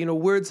to say,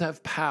 words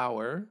have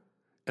power,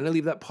 and I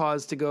leave that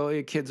pause to go,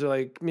 hey, kids are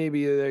like,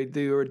 maybe they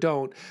do or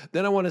don't.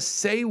 Then I want to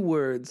say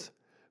words,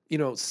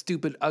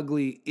 stupid,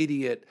 ugly,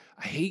 idiot,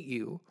 I hate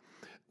you.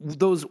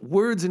 Those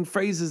words and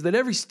phrases that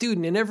every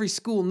student in every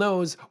school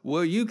knows,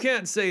 well, you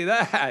can't say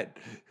that.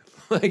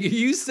 Like, if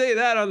you say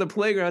that on the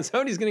playground,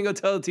 somebody's going to go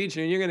tell the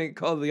teacher and you're going to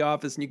call the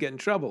office and you get in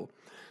trouble.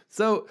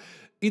 So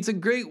it's a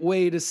great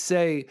way to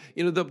say,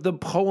 the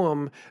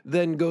poem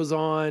then goes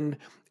on.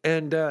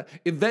 And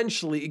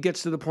eventually it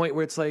gets to the point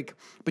where it's like,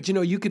 but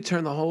you could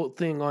turn the whole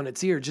thing on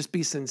its ear. Just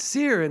be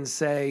sincere and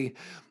say,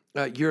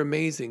 you're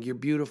amazing, you're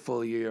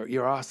beautiful,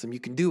 you're awesome, you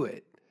can do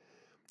it.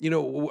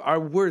 Our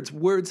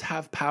words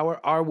have power.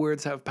 Our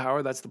words have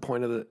power. That's the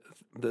point of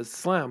the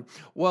slam.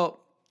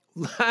 Well,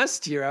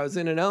 last year I was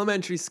in an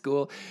elementary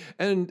school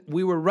and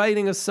we were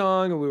writing a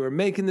song and we were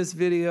making this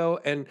video.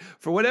 And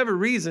for whatever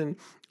reason,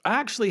 I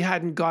actually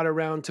hadn't got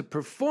around to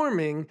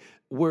performing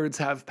Words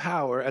Have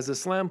Power as a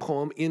slam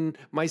poem in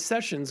my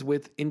sessions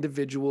with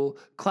individual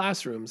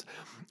classrooms.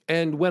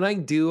 And when I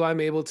do, I'm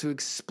able to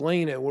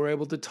explain it. We're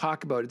able to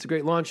talk about it. It's a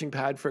great launching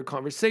pad for a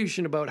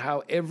conversation about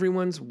how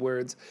everyone's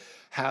words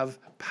have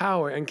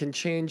power and can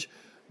change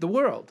the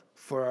world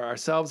for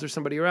ourselves or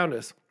somebody around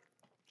us.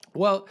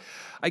 Well,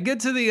 I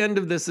get to the end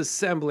of this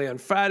assembly on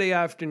Friday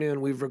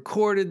afternoon. We've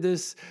recorded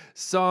this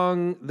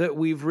song that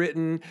we've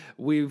written.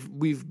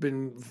 We've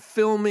been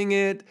filming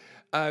it.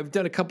 I've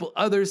done a couple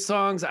other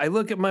songs. I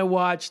look at my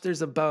watch.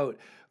 There's about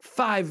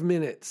 5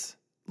 minutes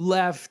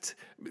left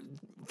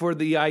for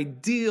the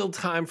ideal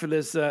time for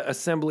this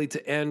assembly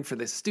to end, for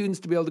the students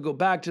to be able to go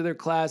back to their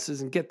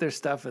classes and get their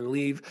stuff and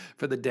leave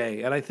for the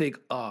day. And I think,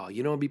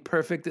 it'd be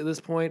perfect at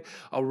this point.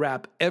 I'll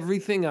wrap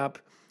everything up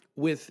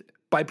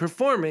by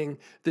performing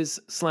this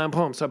slam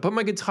poem. So I put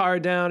my guitar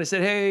down. I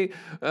said, hey,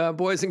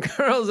 boys and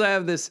girls, I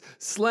have this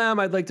slam.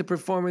 I'd like to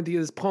perform with you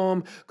this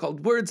poem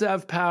called Words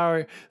Have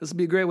Power. This would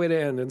be a great way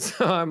to end. And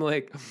so I'm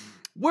like,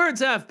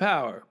 words have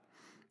power,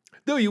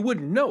 though you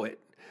wouldn't know it.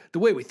 The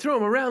way we throw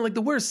them around, like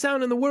the worst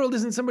sound in the world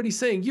isn't somebody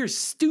saying, you're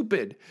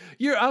stupid,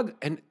 you're ugly.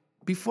 And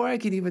before I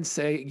could even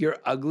say, you're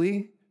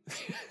ugly,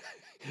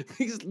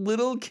 these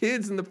little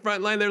kids in the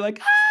front line, they're like,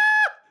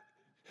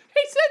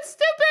 he said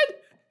stupid.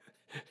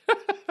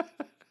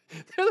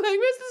 They're like,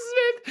 Mrs.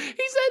 Smith,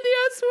 he said the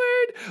S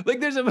word. Like,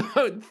 there's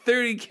about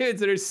 30 kids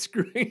that are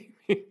screaming.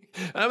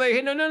 I'm like,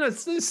 hey, no,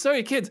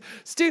 sorry, kids.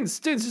 Students,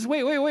 just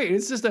wait.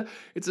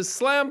 It's a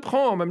slam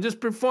poem. I'm just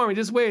performing.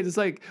 Just wait. It's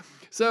like,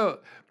 so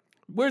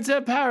words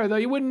have power, though.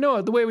 You wouldn't know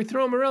it. The way we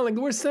throw them around, like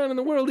the worst sound in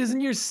the world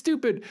isn't you're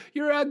stupid,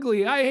 you're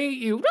ugly, I hate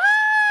you.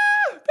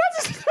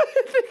 That's just,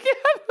 I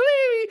can't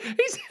believe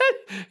he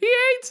said he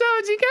hates so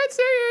much. He can't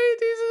say he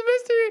hates. He's a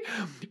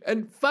mystery.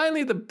 And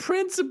finally, the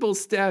principal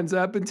stands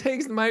up and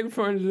takes the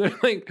microphone and they're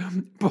like,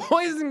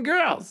 boys and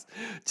girls,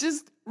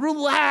 just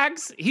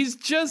relax. He's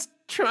just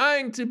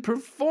trying to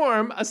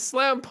perform a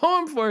slam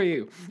poem for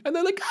you. And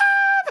they're like,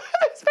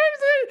 this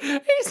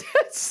person, he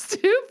said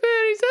stupid.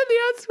 He said the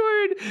S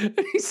word.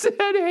 And he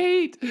said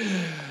hate.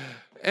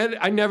 And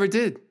I never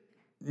did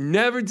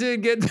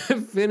get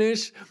to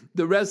finish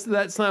the rest of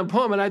that slam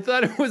poem. And I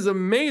thought it was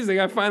amazing.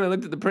 I finally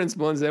looked at the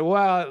principal and said,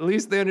 wow, at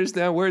least they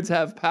understand words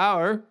have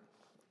power.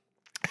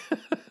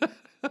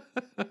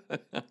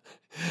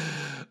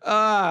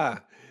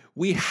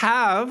 We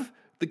have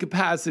the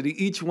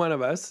capacity, each one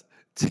of us,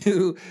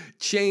 to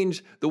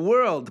change the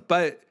world.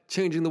 But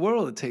changing the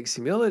world, it takes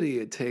humility,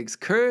 it takes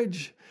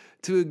courage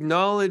to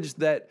acknowledge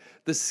that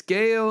the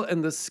scale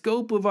and the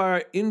scope of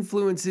our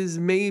influences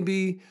may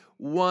be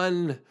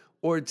one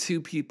or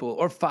two people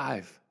or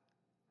five.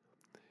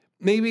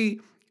 Maybe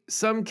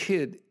some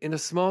kid in a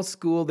small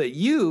school that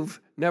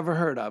you've never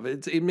heard of.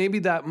 It may be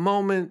that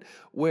moment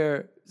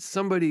where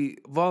somebody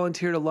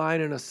volunteered a line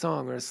in a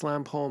song or a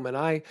slam poem and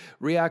I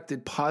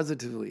reacted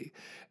positively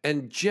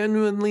and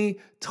genuinely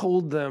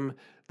told them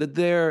that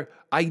their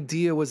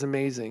idea was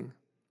amazing.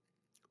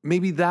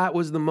 Maybe that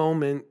was the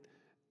moment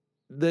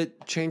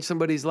that changed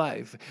somebody's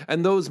life.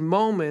 And those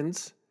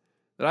moments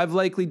that I've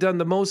likely done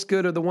the most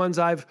good are the ones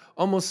I've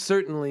almost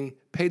certainly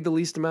paid the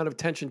least amount of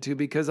attention to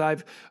because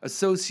I've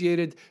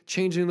associated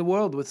changing the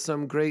world with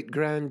some great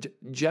grand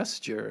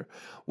gesture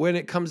when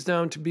it comes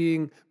down to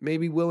being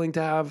maybe willing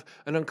to have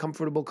an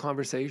uncomfortable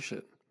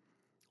conversation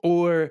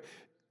or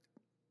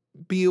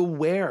be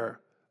aware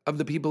of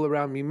the people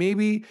around me.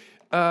 Maybe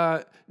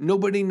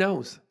nobody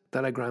knows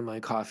that I grind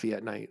my coffee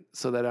at night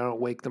so that I don't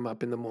wake them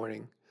up in the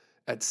morning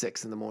at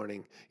 6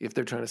 a.m. if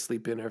they're trying to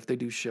sleep in or if they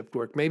do shift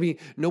work. Maybe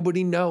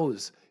nobody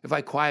knows if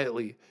I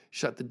quietly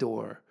shut the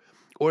door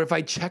or if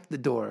I check the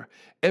door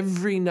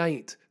every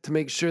night to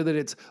make sure that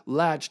it's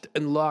latched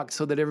and locked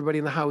so that everybody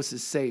in the house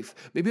is safe.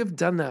 Maybe I've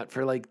done that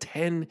for like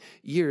 10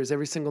 years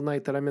every single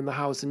night that I'm in the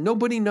house and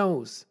nobody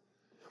knows.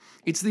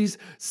 It's these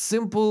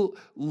simple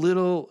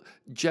little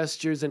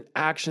gestures and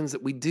actions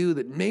that we do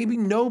that maybe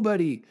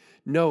nobody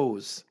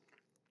knows.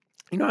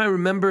 You know, I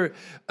remember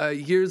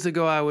years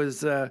ago, I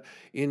was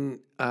in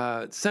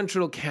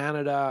central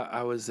Canada.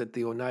 I was at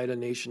the Oneida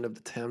Nation of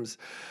the Thames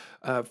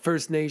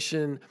First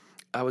Nation.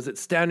 I was at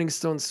Standing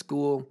Stone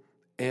School,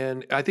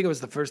 and I think it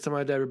was the first time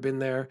I'd ever been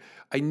there.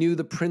 I knew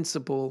the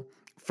principal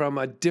from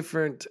a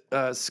different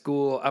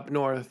school up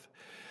north,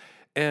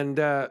 and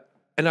I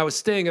was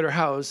staying at her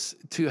house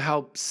to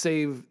help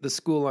save the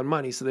school on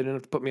money so they didn't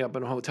have to put me up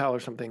in a hotel or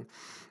something.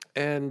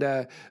 And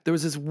there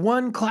was this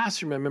one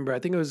classroom, I remember, I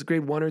think it was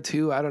grade 1 or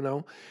 2, I don't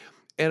know.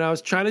 And I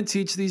was trying to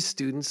teach these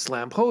students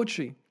slam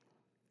poetry.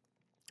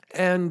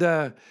 And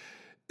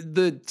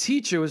the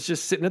teacher was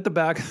just sitting at the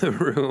back of the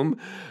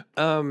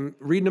room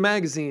reading a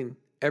magazine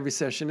every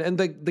session. And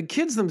the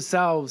kids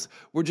themselves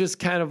were just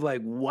kind of like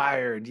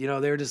wired. You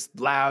know, they were just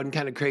loud and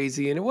kind of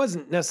crazy. And it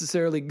wasn't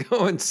necessarily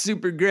going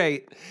super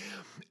great.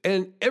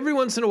 And every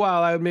once in a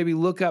while, I would maybe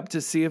look up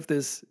to see if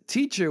this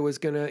teacher was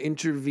going to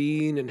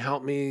intervene and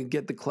help me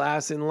get the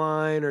class in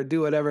line or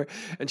do whatever.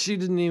 And she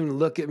didn't even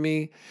look at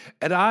me.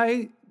 And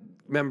I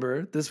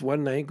remember this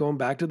one night going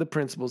back to the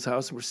principal's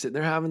house, and we're sitting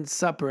there having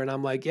supper. And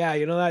I'm like, yeah,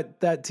 you know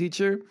that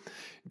teacher,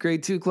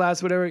 grade 2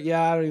 class, whatever.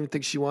 Yeah, I don't even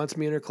think she wants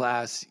me in her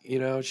class. You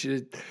know,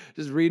 she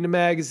just reading a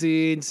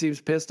magazine,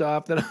 seems pissed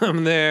off that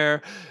I'm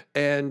there.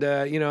 And,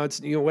 it's,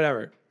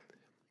 whatever.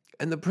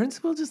 And the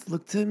principal just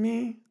looked at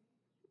me.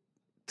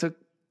 Took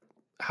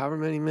however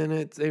many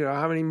minutes,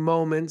 how many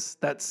moments,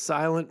 that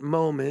silent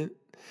moment,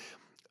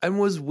 and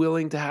was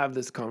willing to have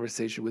this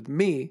conversation with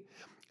me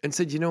and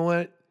said, you know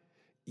what?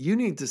 You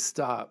need to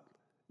stop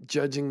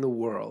judging the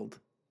world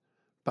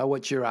by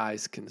what your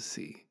eyes can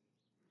see.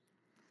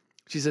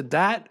 She said,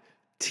 that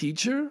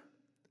teacher,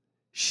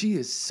 she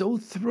is so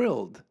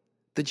thrilled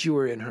that you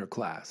are in her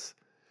class,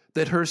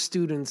 that her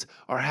students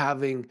are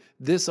having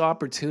this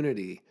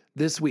opportunity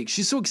this week.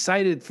 She's so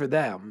excited for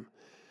them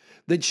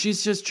that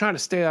she's just trying to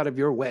stay out of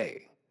your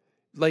way.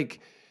 Like,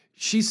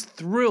 she's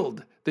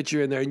thrilled that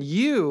you're in there. And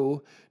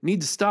you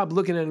need to stop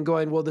looking at it and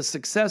going, well, the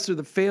success or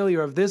the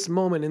failure of this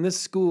moment in this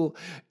school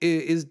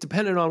is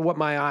dependent on what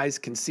my eyes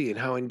can see and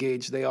how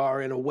engaged they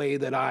are in a way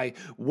that I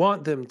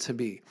want them to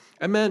be.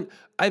 And man,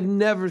 I've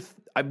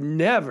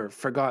never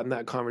forgotten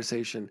that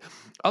conversation.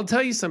 I'll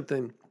tell you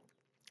something,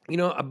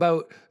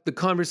 about the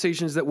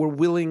conversations that we're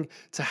willing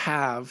to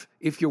have,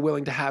 if you're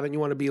willing to have it and you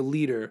want to be a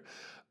leader.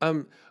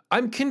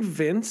 I'm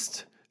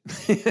convinced,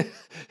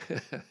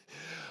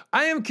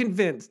 I am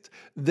convinced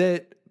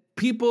that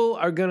people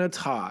are going to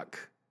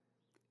talk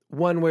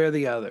one way or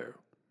the other.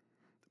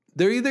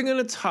 They're either going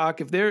to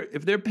talk if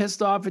they're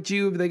pissed off at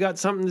you, if they got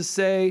something to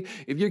say,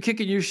 if you're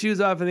kicking your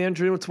shoes off in the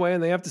entranceway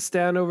and they have to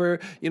stand over,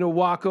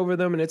 walk over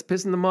them and it's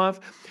pissing them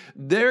off.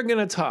 They're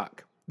going to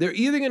talk. They're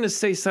either going to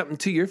say something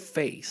to your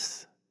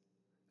face,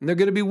 and they're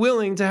going to be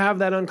willing to have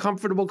that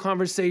uncomfortable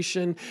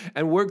conversation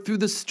and work through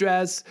the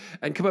stress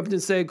and come up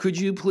and say, could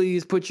you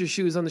please put your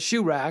shoes on the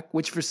shoe rack,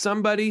 which for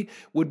somebody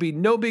would be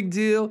no big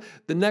deal.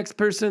 The next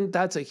person,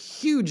 that's a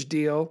huge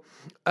deal.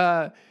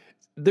 They're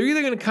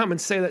either going to come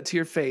and say that to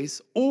your face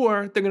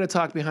or they're going to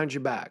talk behind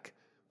your back.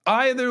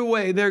 Either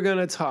way, they're going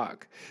to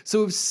talk.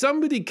 So if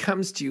somebody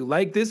comes to you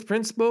like this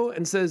principal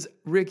and says,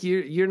 Rick,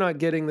 you're not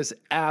getting this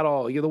at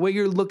all. The way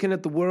you're looking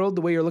at the world,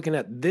 the way you're looking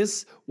at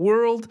this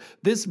world,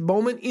 this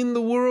moment in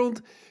the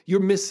world,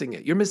 you're missing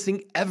it. You're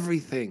missing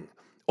everything.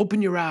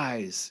 Open your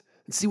eyes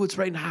and see what's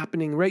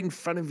happening right in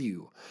front of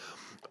you.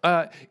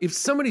 If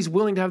somebody's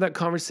willing to have that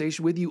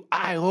conversation with you,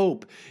 I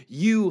hope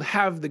you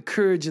have the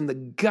courage and the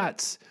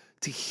guts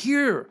to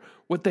hear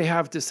what they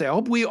have to say. I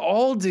hope we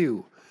all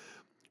do.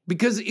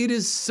 Because it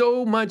is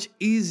so much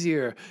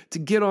easier to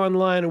get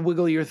online and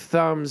wiggle your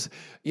thumbs,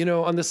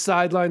 on the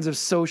sidelines of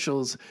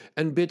socials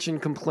and bitch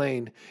and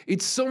complain.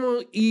 It's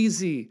so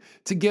easy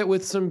to get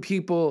with some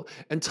people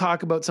and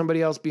talk about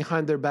somebody else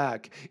behind their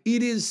back.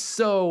 It is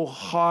so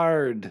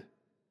hard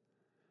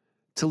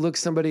to look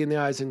somebody in the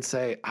eyes and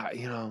say, I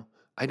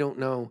don't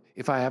know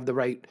if I have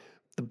the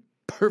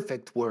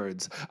perfect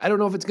words. I don't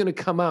know if it's going to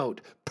come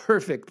out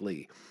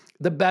perfectly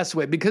the best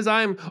way, because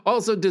I'm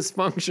also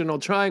dysfunctional,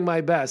 trying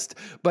my best.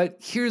 But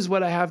here's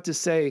what I have to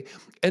say.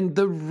 And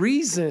the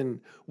reason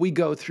we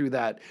go through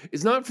that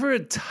is not for a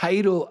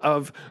title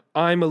of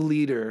I'm a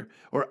leader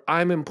or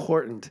I'm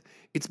important.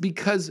 It's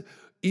because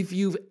if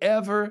you've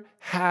ever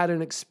had an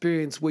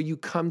experience where you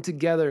come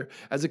together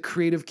as a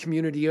creative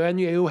community and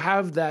you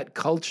have that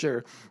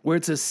culture where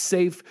it's a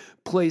safe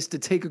place to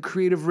take a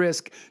creative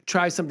risk,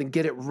 try something,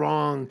 get it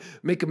wrong,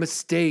 make a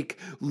mistake,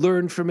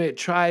 learn from it,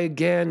 try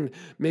again,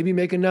 maybe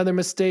make another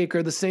mistake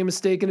or the same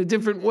mistake in a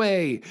different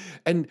way,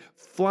 and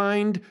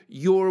find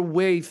your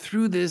way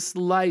through this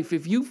life.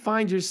 If you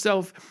find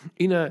yourself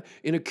in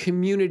a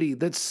community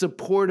that's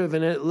supportive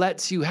and it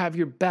lets you have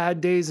your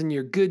bad days and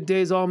your good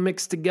days all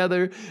mixed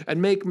together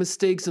and make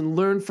mistakes and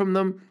learn from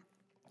them,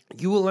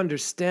 you will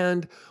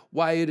understand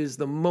why it is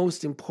the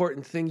most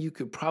important thing you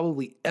could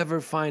probably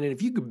ever find. And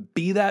if you could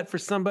be that for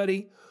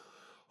somebody,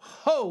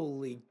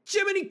 holy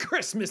Jiminy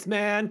Christmas,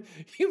 man,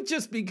 you've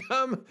just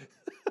become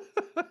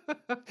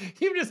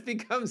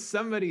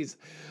somebody's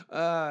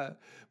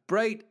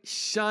bright,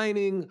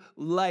 shining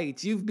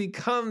light. You've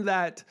become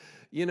that,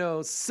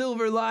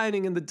 silver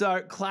lining in the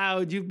dark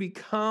cloud. You've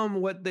become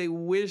what they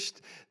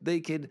wished they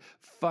could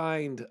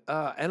find.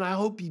 And I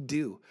hope you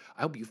do.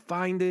 I hope you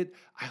find it.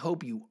 I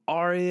hope you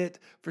are it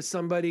for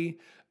somebody.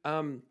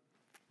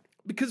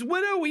 Because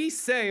what do we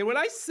say? When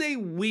I say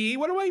we,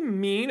 what do I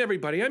mean,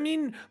 everybody? I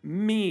mean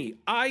me.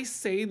 I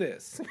say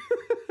this.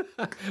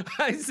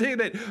 I say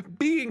that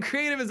being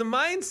creative is a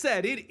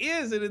mindset. It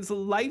is, and it's a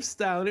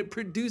lifestyle, and it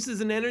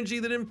produces an energy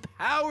that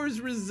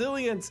empowers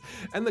resilience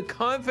and the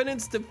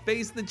confidence to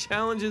face the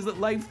challenges that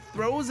life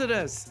throws at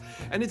us.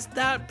 And it's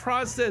that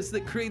process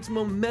that creates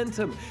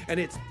momentum, and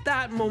it's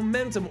that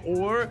momentum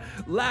or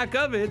lack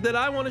of it that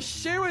I want to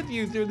share with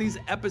you through these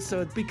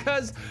episodes,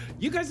 because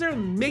you guys are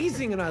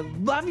amazing, and I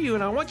love you,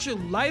 and I want your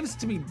lives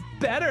to be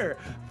better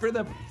for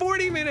the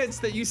 40 minutes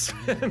that you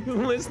spend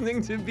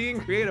listening to Being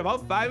Creative, all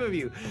 5 of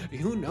you.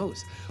 Who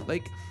knows?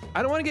 I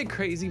don't want to get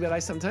crazy, but I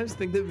sometimes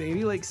think that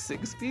maybe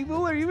 6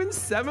 people or even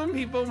 7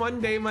 people one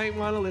day might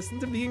want to listen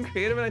to Being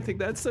Creative, and I think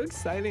that's so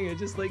exciting. It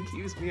just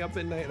keeps me up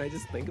at night, and I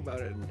just think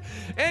about it.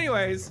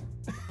 Anyways,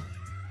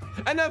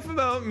 enough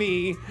about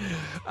me.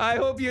 I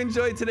hope you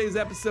enjoyed today's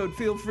episode.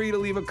 Feel free to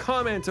leave a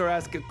comment or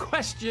ask a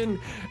question,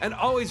 and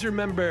always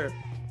remember,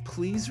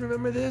 please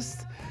remember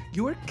this,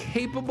 you are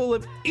capable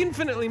of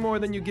infinitely more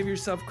than you give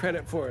yourself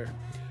credit for.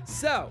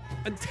 So,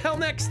 until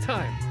next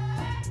time,